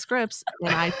finishing my scripts,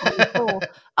 and I tell Nicole,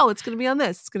 oh, it's going to be on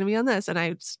this. It's going to be on this. And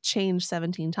I change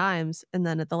 17 times. And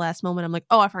then at the last moment, I'm like,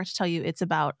 oh, I forgot to tell you, it's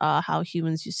about how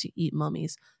humans used to eat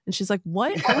mummies. And she's like,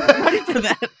 what? I wasn't ready for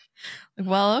that.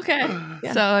 Well, okay.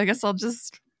 Yeah. So I guess I'll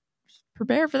just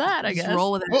prepare for that, I guess.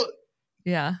 Roll with it. Well,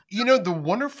 yeah. The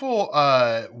wonderful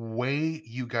way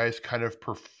you guys kind of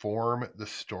perform the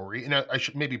story, and I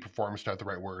should, maybe perform is not the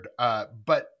right word,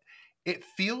 but it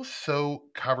feels so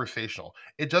conversational.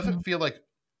 It doesn't feel like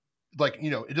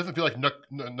it doesn't feel like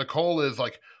Nicole is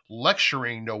like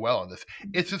lecturing Noelle on this.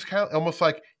 It's just kind of almost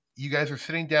like you guys are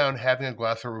sitting down having a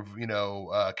glass of,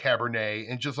 Cabernet,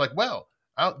 and just like, well,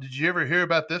 did you ever hear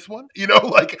about this one?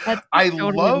 I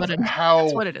love how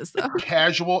that's what it is, though.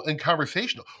 Casual and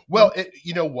conversational. Well,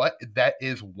 you know what? That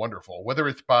is wonderful. Whether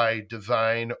it's by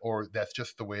design or that's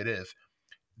just the way it is.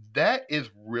 That is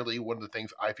really one of the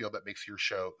things I feel that makes your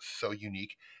show so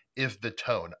unique is the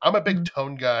tone. I'm a big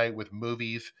tone guy with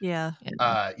movies. Yeah.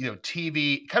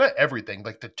 TV, kind of everything.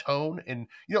 Like the tone and,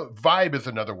 vibe is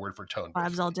another word for tone.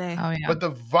 Vibes all day. Oh, yeah. But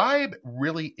the vibe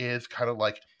really is kind of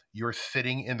like you're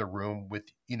sitting in the room with,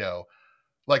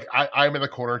 like I'm in the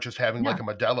corner just having like a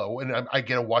Modelo, and I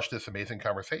get to watch this amazing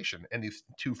conversation. And these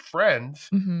two friends,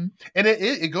 and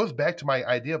it goes back to my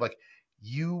idea of like,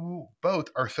 you both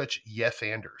are such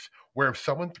yes-anders, where if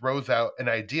someone throws out an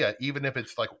idea, even if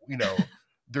it's like,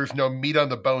 there's no meat on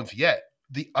the bones yet,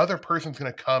 the other person's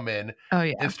going to come in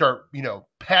and start,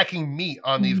 packing meat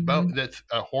on these bones. That's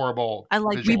a horrible. I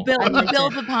like visual. We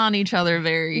build upon each other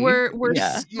very. We're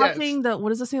stuffing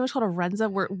what is the sandwich called? A Renza.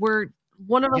 We're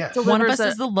one of us delivers one of us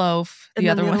is the loaf, the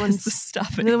other one is the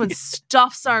stuffing. The other one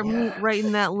stuffs our meat right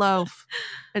in that loaf,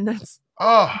 and that's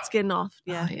it's getting off.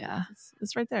 Yeah, yeah,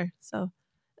 it's right there. So,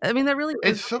 I mean, that really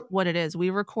is what it is. We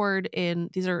record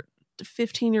these are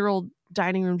 15-year-old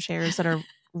dining room chairs that are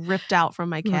ripped out from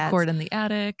my cats. Record in the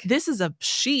attic. This is a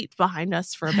sheet behind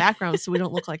us for a background, so we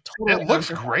don't look like total. It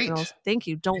looks great. Thank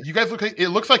you. You guys look like it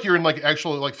looks like you're in like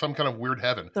actually like some kind of weird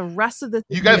heaven. The rest of the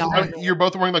you guys, you're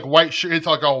both wearing like white shirts. It's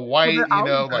like a white, We're got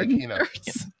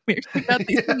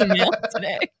these in the mail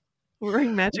today. We're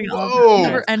wearing matching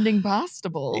never-ending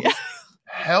Bastables. Yeah.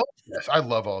 Hell yes, I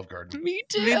love Olive Garden. Me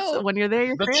too. When you're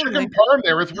there, the chicken parm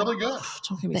there is really good.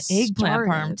 The eggplant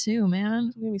parm too,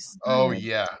 man. Oh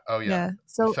yeah.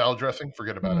 So the salad dressing,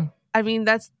 forget about it. I mean,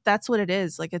 that's what it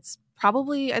is. Like, it's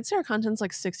probably, I'd say our content's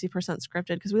like 60%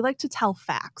 scripted because we like to tell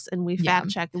facts and we fact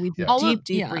check and we do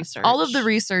deep research. All of the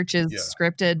research is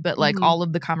scripted, but like all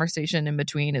of the conversation in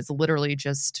between is literally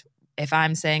just if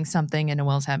I'm saying something and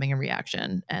Noelle's having a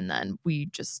reaction, and then we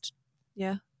just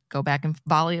go back and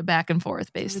volley it back and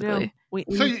forth, basically.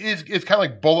 So it's kind of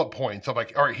like bullet points of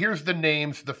like, all right, here's the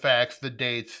names, the facts, the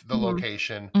dates, the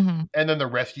location, and then the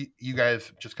rest you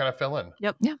guys just kind of fill in.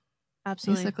 Yep. Yeah.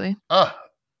 Absolutely. Basically.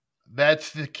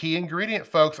 That's the key ingredient,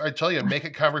 folks. I tell you, make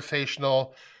it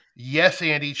conversational. yes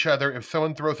and each other. If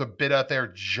someone throws a bit out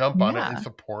there, jump on it and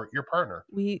support your partner.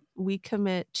 We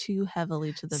commit too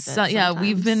heavily to the bit. So, yeah,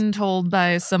 we've been told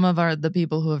by some of the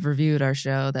people who have reviewed our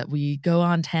show that we go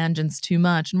on tangents too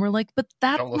much, and we're like, but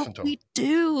that's what we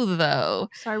do, though.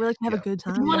 Sorry, we like to have a good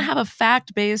time. If you want to have a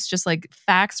fact-based, just like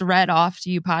facts read off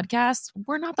to you podcast,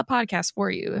 we're not the podcast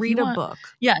for you. Read a book.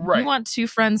 Yeah, if you want two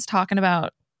friends talking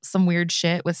about some weird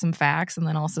shit with some facts and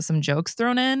then also some jokes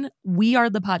thrown in, we are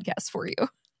the podcast for you.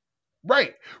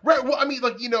 Right. Well, I mean,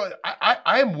 like,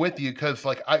 I'm with you because,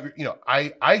 like,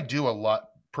 I do a lot,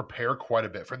 prepare quite a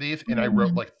bit for these, and I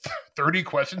wrote like 30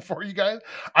 questions for you guys.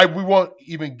 We won't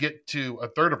even get to a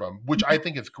third of them, which I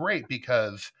think is great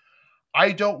because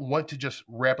I don't want to just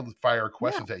rapidly fire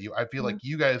questions at you. I feel like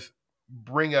you guys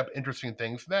bring up interesting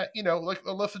things that, like,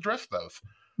 let's address those.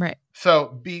 Right.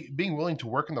 So being willing to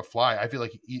work on the fly, I feel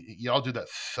like y'all do that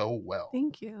so well.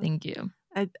 Thank you. Thank you.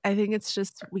 I think it's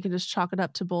just, we can just chalk it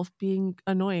up to both being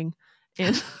annoying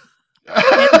and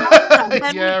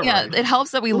it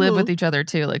helps that we live with each other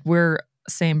too. Like, we're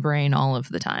same brain all of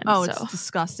the time. Oh, so. It's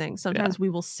disgusting. Sometimes we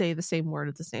will say the same word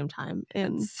at the same time,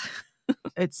 and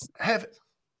it's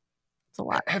a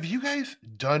lot. Have you guys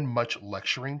done much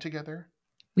lecturing together?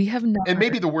 We have never. And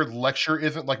maybe the word lecture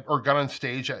isn't like, or gone on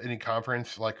stage at any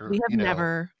conference, like, or we have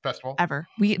never festival ever.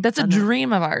 That's a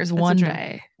dream of ours. One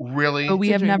day, really. But we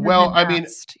have never. Well, I mean,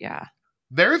 yeah.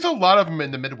 There's a lot of them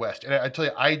in the Midwest, and I tell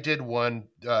you, I did one.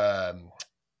 I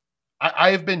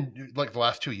have been, like, the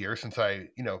last 2 years since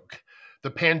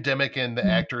the pandemic and the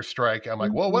actors strike. I'm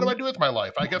like, well, what do I do with my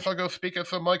life? I guess I'll go speak at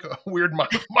some like weird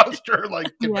monster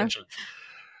like conventions.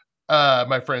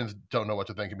 My friends don't know what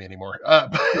to think of me anymore.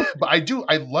 But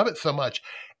I love it so much.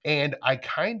 And I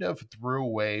kind of threw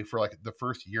away for like the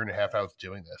first year and a half I was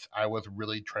doing this. I was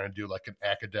really trying to do like an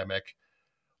academic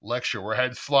lecture where I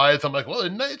had slides. I'm like, well,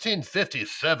 in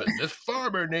 1957, this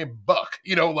farmer named Buck,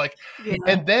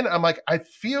 and then I'm like, I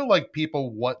feel like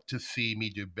people want to see me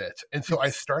do bits. And so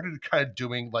I started kind of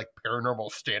doing like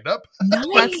paranormal stand-up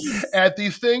like, at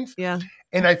these things. Yeah.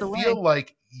 And I feel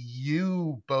like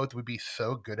you both would be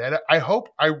so good at it.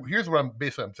 Here's what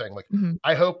I'm saying. Like,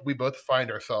 I hope we both find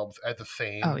ourselves at the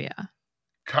same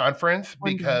conference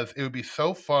because it would be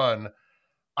so fun.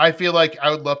 I feel like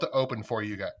I would love to open for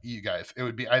you guys.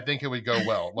 I think it would go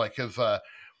well. Like, cause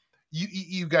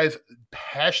you guys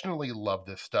passionately love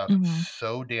this stuff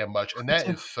so damn much. And that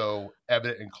is so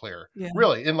evident and clear,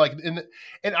 really. And like, and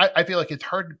I feel like it's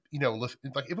hard, listen,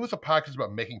 like if it was a podcast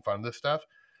about making fun of this stuff,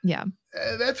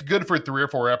 that's good for 3 or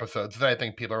 4 episodes. Then I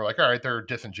think people are like, all right, they're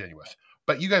disingenuous.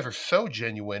 But you guys are so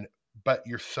genuine, but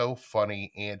you're so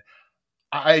funny, and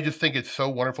I just think it's so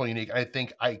wonderful and unique. I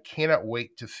think I cannot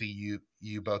wait to see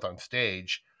you both on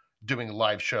stage doing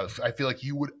live shows. I feel like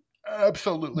you would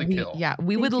absolutely kill. Yeah,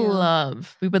 we would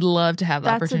love to have the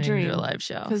opportunity to do a live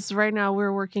show. Because right now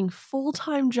we're working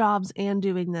full-time jobs and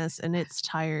doing this, and it's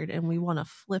tired, and we want to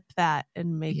flip that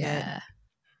and make it.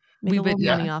 Make a little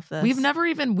money off this.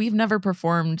 We've never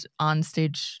performed on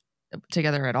stage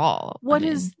together at all. What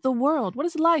is the world? What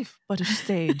is life but a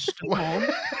stage?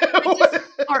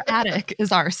 Our attic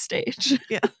is our stage.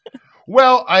 Yeah.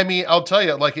 Well, I mean, I'll tell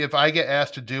you, like, if I get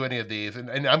asked to do any of these,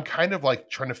 and I'm kind of like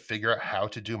trying to figure out how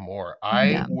to do more,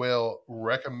 I would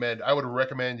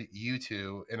recommend you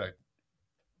two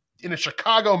in a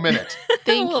Chicago minute.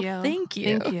 Thank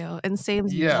you. And same.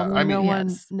 Yeah, I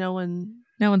mean, no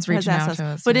one's reaching out to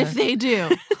us. But if they do,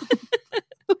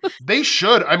 they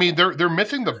should. I mean, they're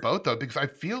missing the boat though, because I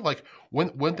feel like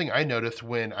one thing I noticed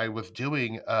when I was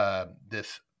doing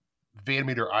this Van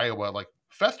Meter, Iowa like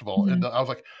festival, and I was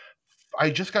like, I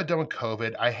just got done with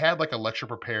COVID. I had like a lecture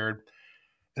prepared,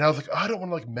 and I was like, I don't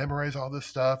want to like memorize all this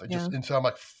stuff, and so I'm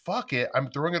like, fuck it, I'm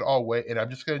throwing it all away, and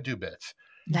I'm just gonna do bits.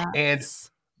 And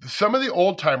some of the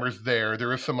old timers there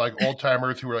were some like old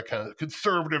timers who were like kind of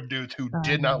conservative dudes who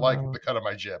did not like the cut of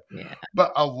my jib. Yeah.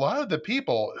 But a lot of the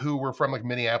people who were from like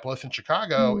Minneapolis and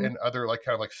Chicago and other like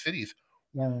kind of like cities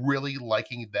were really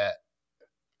liking that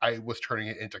I was turning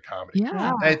it into comedy.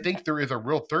 Yeah. And I think there is a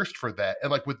real thirst for that.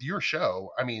 And like with your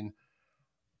show, I mean,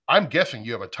 I'm guessing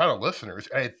you have a ton of listeners,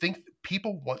 and I think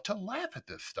people want to laugh at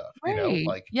this stuff. Right.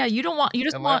 Like, yeah, you don't want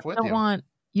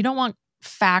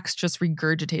facts just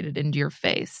regurgitated into your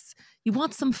face. You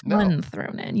want some fun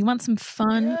thrown in. You want some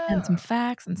fun and some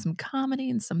facts and some comedy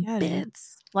and some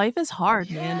bits. Life is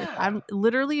hard, man.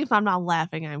 If I'm not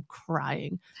laughing, I'm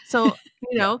crying. So,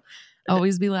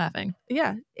 always be laughing.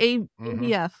 Yeah.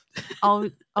 ABF.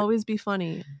 Always be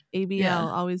funny.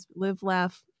 ABL. Always live,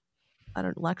 laugh.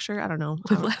 Lecture. I don't know.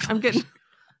 Live, laugh. I'm getting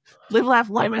live, laugh,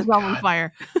 light myself on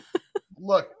fire.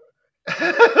 Look,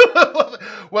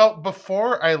 Well,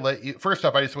 before I let you, first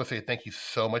off, I just want to say thank you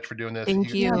so much for doing this.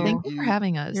 Thank you. Yeah, thank you for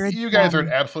having us. You guys are an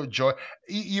absolute joy.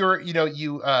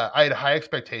 I had high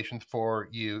expectations for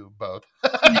you both,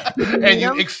 and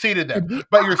you exceeded them.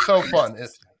 But you're so fun.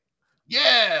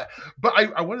 Yeah, but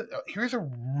I want to. Here's a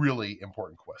really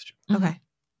important question. Okay.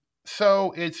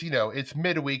 So it's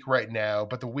midweek right now,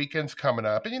 but the weekend's coming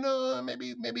up, and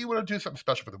maybe you want to do something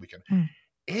special for the weekend.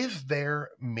 Is there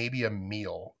maybe a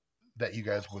meal that you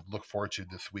guys would look forward to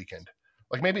this weekend?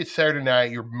 Like maybe it's Saturday night,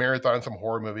 you're marathoning some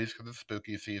horror movies because it's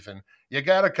spooky season. You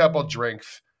got a couple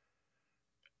drinks.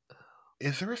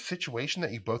 Is there a situation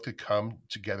that you both could come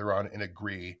together on and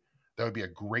agree that would be a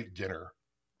great dinner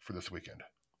for this weekend?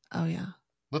 Oh yeah.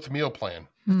 Let's meal plan.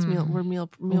 We're meal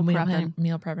prepping.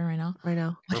 Meal prepping right now. Right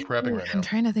now. We're prepping right now. I'm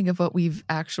trying to think of what we've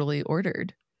actually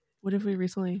ordered. What have we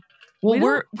recently? Well,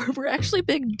 we're actually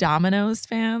big Domino's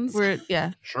fans.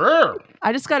 Sure.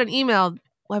 I just got an email.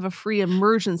 We'll have a free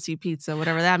emergency pizza,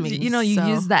 whatever that means. You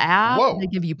use the app. Whoa. They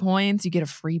give you points. You get a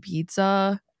free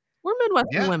pizza. We're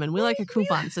Midwestern women. We like a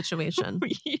coupon situation.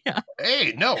 Yeah.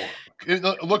 Hey, no.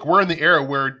 Look, we're in the era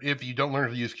where if you don't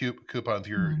learn to use coupons,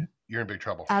 you're in big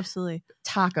trouble. Absolutely.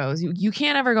 Tacos. You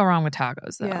can't ever go wrong with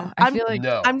tacos, though. Yeah. I feel like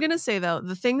I'm gonna say though,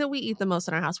 the thing that we eat the most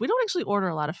in our house, we don't actually order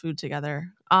a lot of food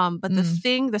together. But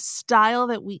the style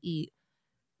that we eat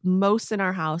most in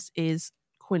our house is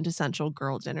quintessential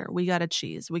girl dinner. We got a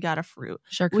cheese, we got a fruit,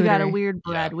 we got a weird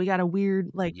bread, we got a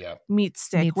weird meat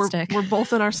stick. We're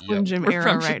both in our Slim Jim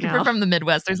era right now. We're from the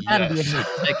Midwest. There's gotta be a meat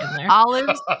stick in there.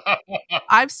 Olives.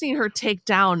 I've seen her take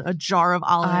down a jar of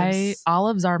olives.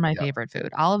 Olives are my favorite food.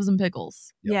 Olives and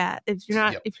pickles. Yeah, if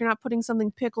you're not putting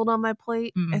something pickled on my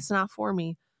plate, it's not for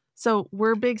me. So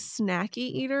we're big snacky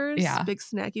eaters, big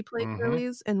snacky plate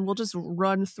girlies, and we'll just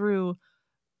run through.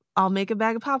 I'll make a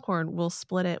bag of popcorn. We'll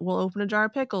split it. We'll open a jar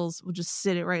of pickles. We'll just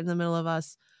sit it right in the middle of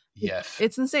us. Yes.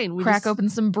 It's insane. We crack open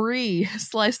some brie,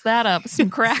 slice that up, some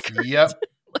crackers. Yep.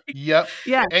 Yep.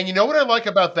 Yeah. And you know what I like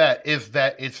about that is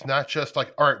that it's not just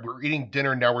like, all right, we're eating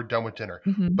dinner, now we're done with dinner.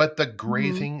 But the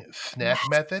grazing snack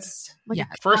method.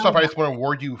 First off, I just want to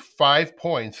award you 5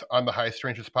 points on the High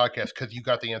Strangeness podcast because you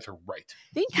got the answer right.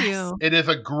 Thank you. It is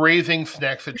a grazing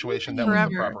snack situation. That was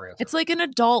the proper answer. It's like an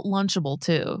adult Lunchable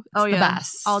too. It's the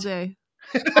best. All day.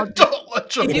 Adult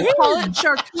Lunchable. If you call it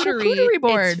charcuterie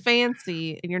board, it's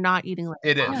fancy, and you're not eating like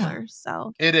it is.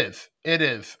 So it is.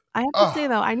 I have to say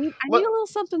though, I need a little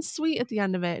something sweet at the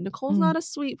end of it. Nicole's not a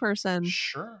sweet person.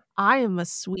 Sure. I am a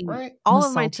sweet. Right. All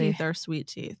of my teeth are sweet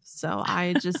teeth, so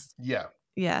I just yeah.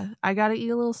 I gotta eat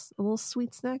a little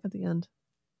sweet snack at the end.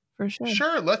 For sure.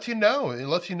 Sure, it lets you know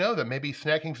that maybe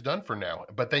snacking's done for now,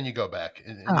 but then you go back.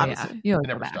 It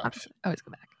never stops. Always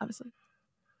go back. Obviously.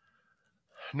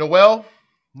 Noelle,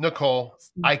 Nicole,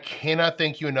 I cannot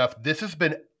thank you enough. This has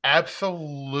been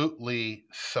absolutely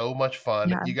so much fun.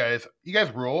 Yeah. You guys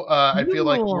rule. I feel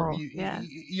like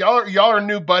y'all are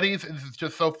new buddies. This is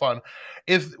just so fun.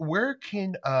 Where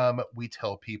can we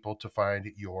tell people to find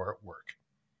your work?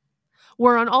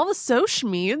 We're on all the social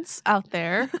medias out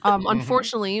there.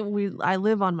 Unfortunately, I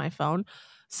live on my phone.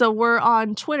 So we're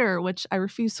on Twitter, which I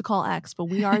refuse to call X, but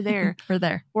we are there. We're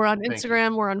there. We're on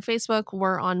Instagram. We're on Facebook.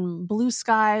 We're on Blue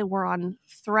Sky. We're on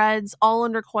Threads, all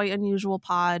under Quite Unusual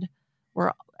Pod.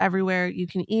 We're everywhere. You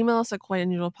can email us at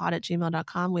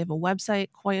quiteunusualpod@gmail.com. We have a website,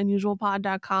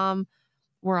 quiteunusualpod.com.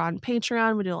 We're on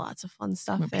Patreon. We do lots of fun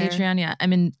stuff there. Patreon, yeah. I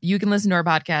mean, you can listen to our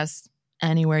podcast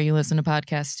anywhere you listen to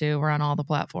podcasts too. We're on all the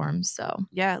platforms. So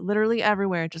yeah, literally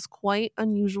everywhere. Just Quite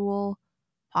Unusual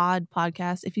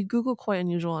podcast. If you Google Quite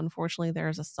Unusual, unfortunately,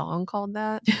 there's a song called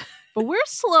that. But we're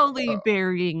slowly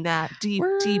burying that deep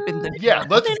in the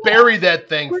let's bury that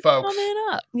thing, folks.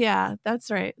 Up. Yeah,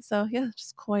 that's right. So yeah,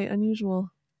 just Quite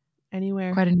Unusual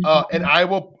anywhere. Quite Unusual. And I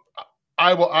will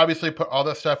obviously put all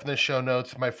that stuff in the show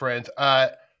notes, my friends.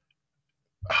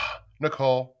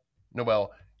 Nicole,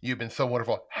 Noelle, you've been so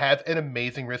wonderful. Have an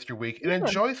amazing rest of your week and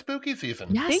enjoy spooky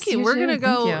season. Yes, thank you. We're gonna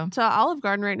go to Olive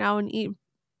Garden right now and eat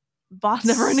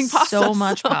never-ending pasta. So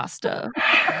much pasta.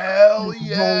 Hell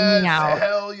yeah!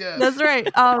 Hell yeah! That's right.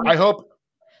 I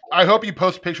hope you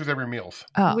post pictures of your meals.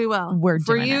 Oh, we will. We're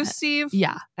for doing you, it. Steve.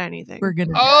 Yeah, anything. We're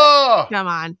gonna. Oh, come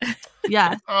on.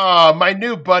 Yeah. Oh, my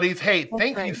new buddies. Hey,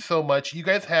 thank you so much. You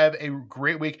guys have a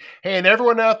great week. Hey, and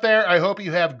everyone out there, I hope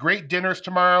you have great dinners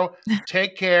tomorrow.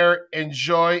 Take care,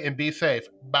 enjoy, and be safe.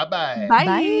 Bye-bye.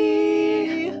 Bye.